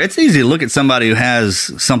palpable. Sure, it's easy to look at somebody who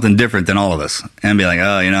has something different than all of us and be like,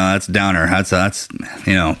 oh, that's a downer. That's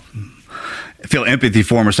feel empathy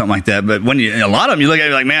for him or something like that. But when a lot of them, you look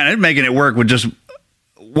at it like, man, they're making it work with just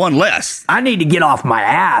one less. I need to get off my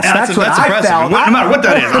ass. Yeah, that's what I felt. No matter what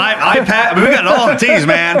that is. iPad, we got it all on the teams,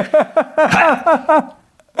 man.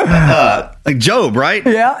 Like Job, right?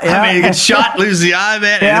 Yeah. I mean, he gets shot, loses the eye,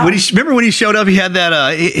 man. Yeah. Remember when he showed up? He had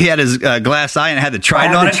that. He had his glass eye and it had the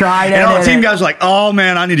trident on it. And all the team guys were like, "Oh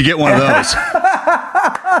man, I need to get one of those."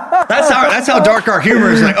 That's how dark our humor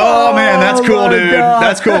is. Like, oh man, that's cool, dude. God.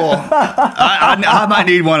 That's cool. I might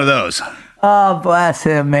need one of those. Oh, bless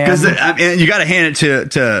him, man. Because you got to hand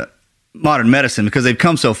it to modern medicine because they've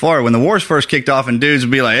come so far. When the wars first kicked off and dudes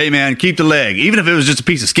would be like, hey man, keep the leg, even if it was just a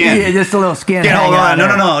piece of skin. Yeah, just a little skin. Hold on.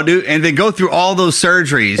 No, dude. And they go through all those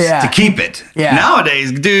surgeries to keep it. Yeah.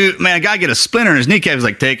 Nowadays, dude, man, a guy get a splinter in his kneecap, he's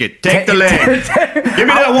like, take the leg. Give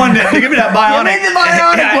me that one. Give me that bionic. Give me the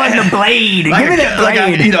bionic one, the blade. Give me that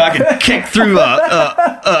blade. I can kick through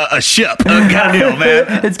a ship. Kind of deal,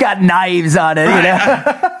 man. It's got knives on it,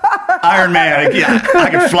 Iron Man. I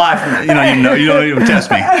can fly from it. You don't even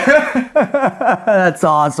test me. That's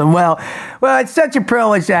awesome. Well, it's such a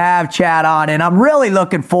privilege to have Chad on, and I'm really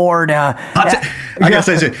looking forward to. I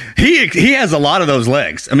gotta say, he has a lot of those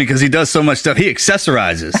legs. I mean, because he does so much stuff. He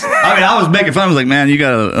accessorizes. I mean, I was making fun. I was like, man, you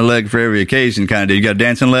got a leg for every occasion, kind of. Do you got a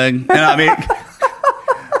dancing leg? And I mean,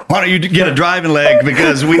 why don't you get a driving leg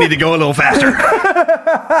because we need to go a little faster?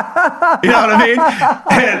 You know what I mean?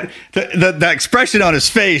 And the expression on his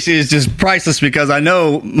face is just priceless because I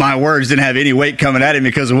know my words didn't have any weight coming at him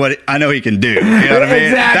because of what I know he can do. You know what I mean?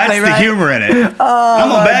 Exactly, That's the humor in it. I'm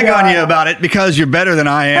going to bag on you about it because you're better than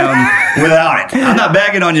I am without it. I'm not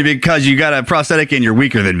bagging on you because you got a prosthetic and you're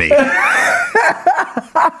weaker than me.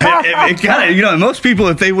 It kind of, most people,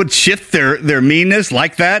 if they would shift their meanness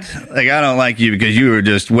like that, like, I don't like you because you were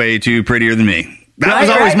just way too prettier than me. That was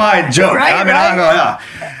always my joke.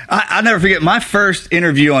 I never forget my first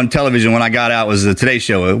interview on television when I got out was the Today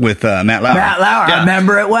Show with Matt Lauer. I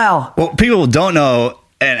remember it well. Well, people don't know,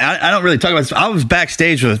 and I don't really talk about this. I was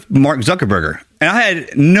backstage with Mark Zuckerberg, And I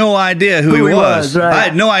had no idea who he was. Right. I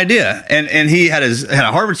had no idea. And he had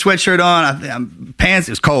a Harvard sweatshirt on, pants.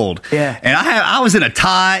 It was cold. Yeah. And I was in a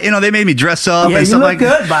tie. They made me dress up. Yeah, and you stuff look like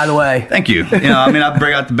good, by the way. Thank you. I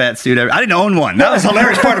bring out the bat suit. I didn't own one. That was the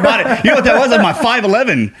hilarious part about it. You know what that was? That was my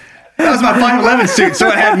 5'11". That was my 5'11" suit. So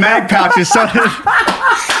it had mag pouches. So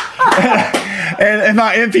and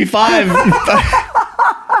my MP5.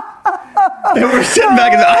 They were sitting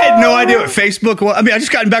back. I had no idea what Facebook was. I mean, I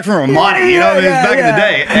just gotten back from Ramadi, it was back in the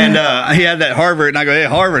day. And he had that Harvard, and I go, "Hey,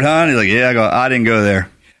 Harvard, huh?" And he's like, "Yeah." I go, "I didn't go there."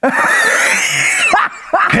 In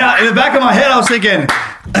the back of my head, I was thinking,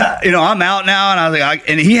 I'm out now, and I was like,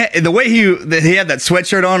 and the way he had that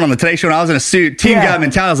sweatshirt on the Today Show, and I was in a suit, team guy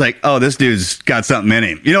mentality. I was like, oh, this dude's got something in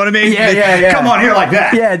him. You know what I mean? Yeah. Come on here like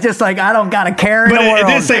that. Yeah, just like I don't got to care. But it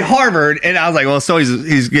did say Harvard, and I was like, well, so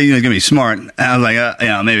he's gonna be smart. And I was like,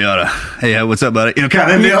 maybe I ought to. Hey, what's up, buddy?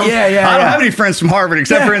 Kind of deal. Yeah. I don't have any friends from Harvard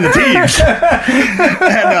except for in the teams.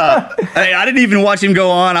 And I didn't even watch him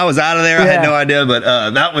go on. I was out of there. I had no idea,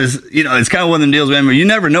 but that was, it's kind of one of them deals, man, where you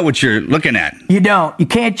never know what you're looking at. You don't. You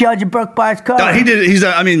can't judge a book by its cover. No, he did.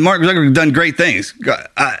 Mark Zuckerberg done great things.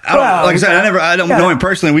 I don't know him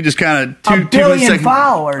personally. We just kind of two billion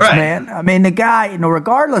followers, right. Man. I mean, the guy,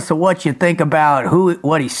 regardless of what you think about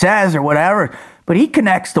what he says or whatever, but he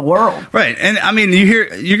connects the world. Right. And I mean, you're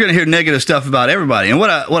going to hear negative stuff about everybody. And what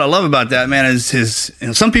I love about that, man, is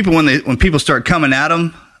some people, when people start coming at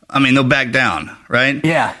him, I mean, they'll back down, right?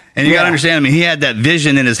 Yeah. And you got to understand, I mean, he had that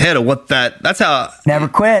vision in his head of that's how. Never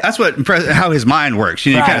quit. That's how his mind works.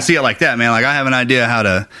 You kind of see it like that, man. Like, I have an idea how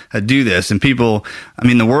to do this. And people, I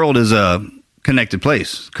mean, the world is a connected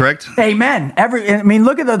place, correct? Amen.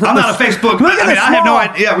 Look at the. I'm not a Facebook. I have no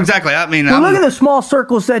idea. Yeah, exactly. I mean, look at the small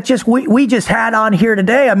circles that we just had on here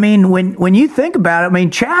today. I mean, when you think about it, I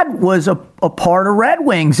mean, Chad was a part of Red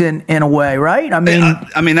Wings in a way, right? I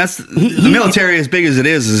mean, that's the military, as big as it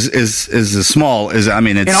is as small as. I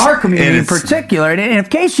mean, it's in our community in particular. And in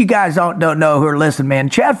case you guys don't know who are listening, man,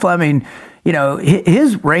 Chad Fleming.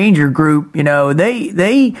 His Ranger group, they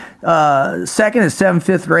 2nd and 7th,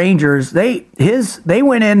 5th Rangers, they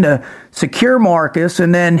went in to secure Marcus,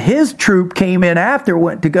 and then his troop came in after,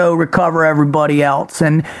 went to go recover everybody else.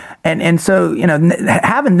 And so,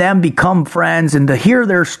 having them become friends and to hear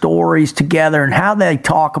their stories together and how they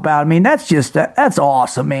talk about, that's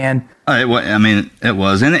awesome, man. It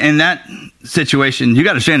was. And that situation, you got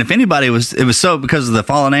to understand, if anybody it was so because of the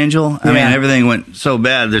fallen angel. I mean, everything went so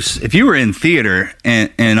bad. If you were in theater in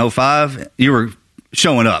 2005, you were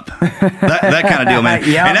showing up. That kind of deal, man.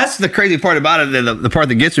 Yep. And that's the crazy part about it. The part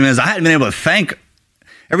that gets me is I hadn't been able to thank.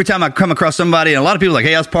 Every time I come across somebody, and a lot of people are like,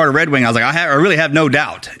 hey, I was part of Red Wing. I was like, I really have no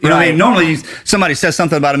doubt. You know what I mean? Normally, somebody says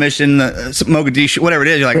something about a mission, Mogadishu, whatever it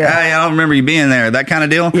is. You're like, hey, I don't remember you being there. That kind of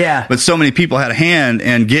deal. Yeah. But so many people had a hand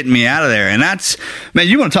in getting me out of there. And that's, man,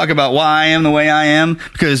 you want to talk about why I am the way I am?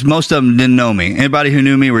 Because most of them didn't know me. Anybody who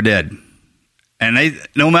knew me were dead. And they,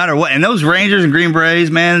 no matter what, and those Rangers and Green Berets,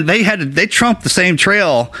 man, they trumped the same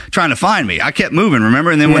trail trying to find me. I kept moving,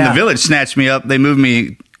 remember? And then when the village snatched me up, they moved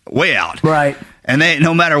me way out. Right. And they,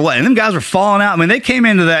 no matter what, and them guys were falling out. I mean, they came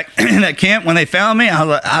into that that camp when they found me.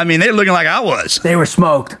 They were looking like I was. They were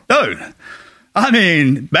smoked, dude. I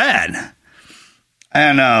mean, bad.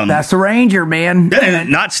 And that's the Ranger, man. And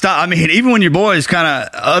not stop. I mean, even when your boys kind of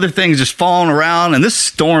other things just falling around, and this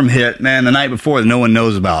storm hit, man, the night before that no one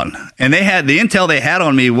knows about, and they had the intel they had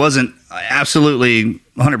on me wasn't absolutely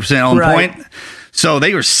 100% on point. So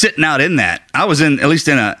they were sitting out in that. I was at least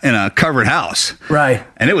in a covered house, right?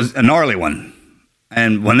 And it was a gnarly one.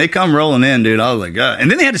 And when they come rolling in, dude, I was like, God. And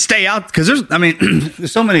then they had to stay out because there's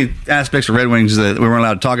so many aspects of Red Wings that we weren't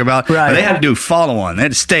allowed to talk about. Right. But they had to do follow-on. They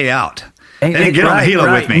had to stay out. They didn't get on the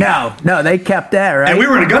helo with me. No, they kept that, right? And we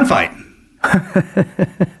were in a gunfight.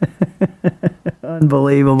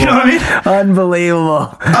 Unbelievable. You know what I mean?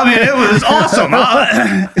 Unbelievable. I mean, it was awesome.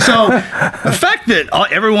 So the fact that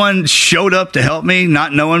everyone showed up to help me,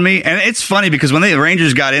 not knowing me, and it's funny because when the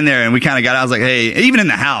Rangers got in there and we kind of got out, I was like, hey, even in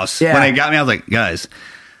the house, when they got me, I was like, guys,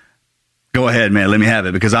 go ahead, man, let me have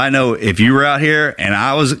it. Because I know if you were out here and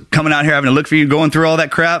I was coming out here having to look for you, going through all that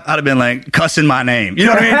crap, I'd have been like cussing my name. You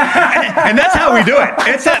know what I mean? and that's how we do it.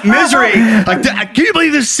 It's that misery. Like, can you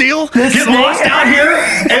believe this seal get lost out here?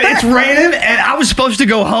 And it's raining, and I was supposed to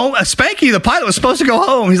go home. Spanky, the pilot, was supposed to go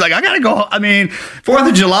home. He's like, I got to go home. I mean, 4th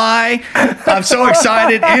of July, I'm so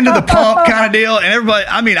excited, into the pump kind of deal. And everybody,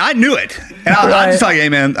 I mean, I knew it. And I'm just like, hey,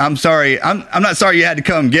 man, I'm sorry. I'm not sorry you had to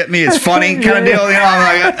come get me. It's funny kind of deal. You know,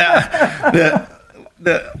 I'm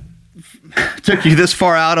like, took you this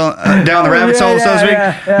far out down the rabbit hole, so to speak.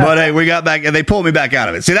 But hey, we got back, and they pulled me back out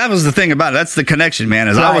of it. See, that was the thing about it. That's the connection, man,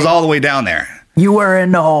 is I was all the way down there. You were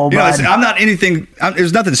in the hole, bud. I'm not anything.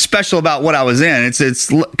 There's nothing special about what I was in. It's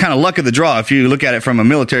kind of luck of the draw if you look at it from a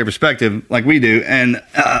military perspective, like we do. And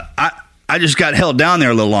I just got held down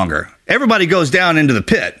there a little longer. Everybody goes down into the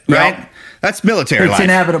pit, right? Yep. That's military life. It's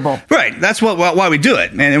inevitable. Right. That's why we do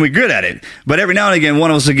it, man, and we're good at it. But every now and again, one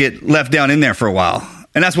of us will get left down in there for a while.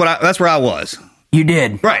 And that's where I was. You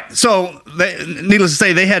did. Right. So, needless to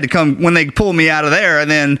say, they had to come when they pulled me out of there. And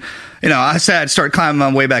then, I said I'd start climbing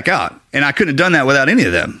my way back out. And I couldn't have done that without any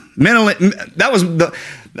of them. Mentally, that's the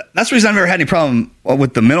reason I've never had any problem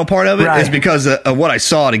with the mental part of it, is because of what I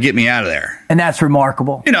saw to get me out of there. And that's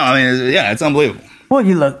remarkable. It's unbelievable. Well,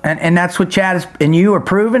 you look, and that's what Chad and you are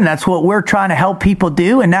proving. That's what we're trying to help people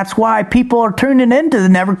do. And that's why people are tuning into the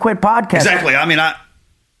Never Quit podcast. Exactly. I'm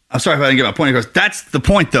sorry if I didn't get my point across. That's the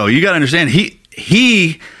point, though. You got to understand,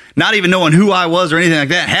 he, not even knowing who I was or anything like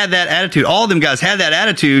that, had that attitude. All of them guys had that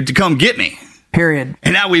attitude to come get me. Period.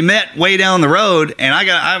 And now we met way down the road, and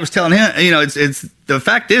I was telling him, it's the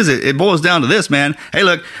fact is, it boils down to this, man. Hey,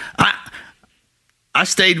 look, I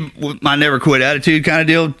stayed with my never quit attitude kind of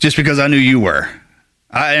deal just because I knew you were.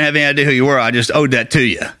 I didn't have any idea who you were. I just owed that to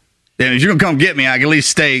you. And if you're gonna come get me, I can at least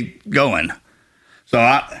stay going. So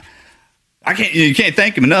I can't. You can't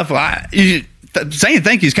thank him enough. Saying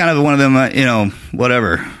thank you is kind of one of them,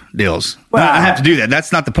 whatever deals. Well, I have to do that.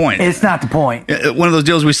 That's not the point. It's not the point. One of those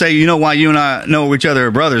deals we say, why you and I know each other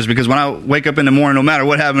are brothers, because when I wake up in the morning, no matter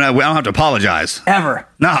what happened, I don't have to apologize. Ever.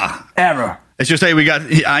 Nah. Ever. It's just, hey, we got,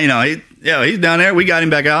 he's down there. We got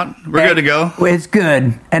him back out. We're good to go. It's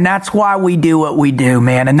good. And that's why we do what we do,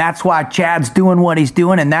 man. And that's why Chad's doing what he's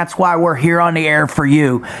doing. And that's why we're here on the air for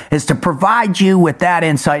you, is to provide you with that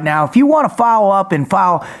insight. Now, if you want to follow up and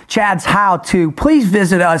follow Chad's how-to, please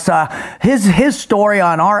visit us, his story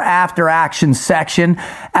on our After Action section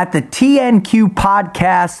at the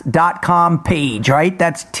tnqpodcast.com page, right?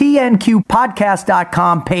 That's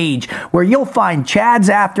tnqpodcast.com page, where you'll find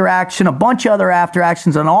Chad's After Action, a bunch of other After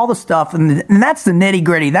Actions, and all the stuff. And that's the nitty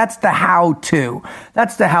gritty. That's the how-to.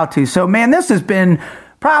 So, man, this has been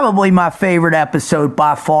probably my favorite episode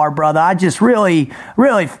by far, brother. I just really,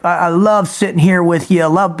 I love sitting here with you. I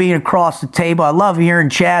love being across the table. I love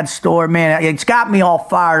hearing Chad's story, man. It's got me all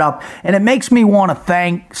fired up, and it makes me want to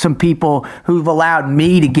thank some people who've allowed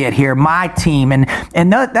me to get here, my team. And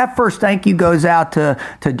that first thank you goes out to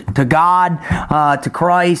God, to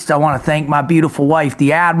Christ. I want to thank my beautiful wife,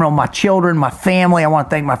 the Admiral, my children, my family. I want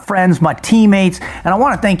to thank my friends, my teammates, and I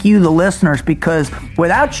want to thank you, the listeners, because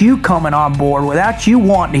without you coming on board, without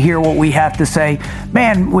you wanting to hear what we have to say,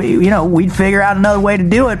 man, we'd figure out another way to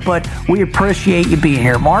do it, but we appreciate you being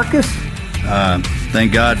here. Marcus?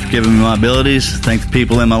 Thank God for giving me my abilities. Thank the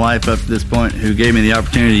people in my life up to this point who gave me the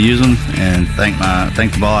opportunity to use them, and thank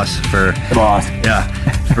the boss for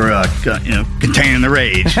containing the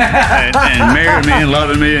rage and marrying me and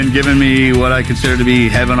loving me and giving me what I consider to be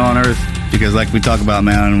heaven on earth. Because like we talk about,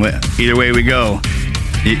 man, either way we go,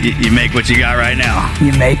 you make what you got right now.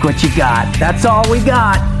 You make what you got. That's all we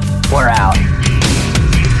got. We're out.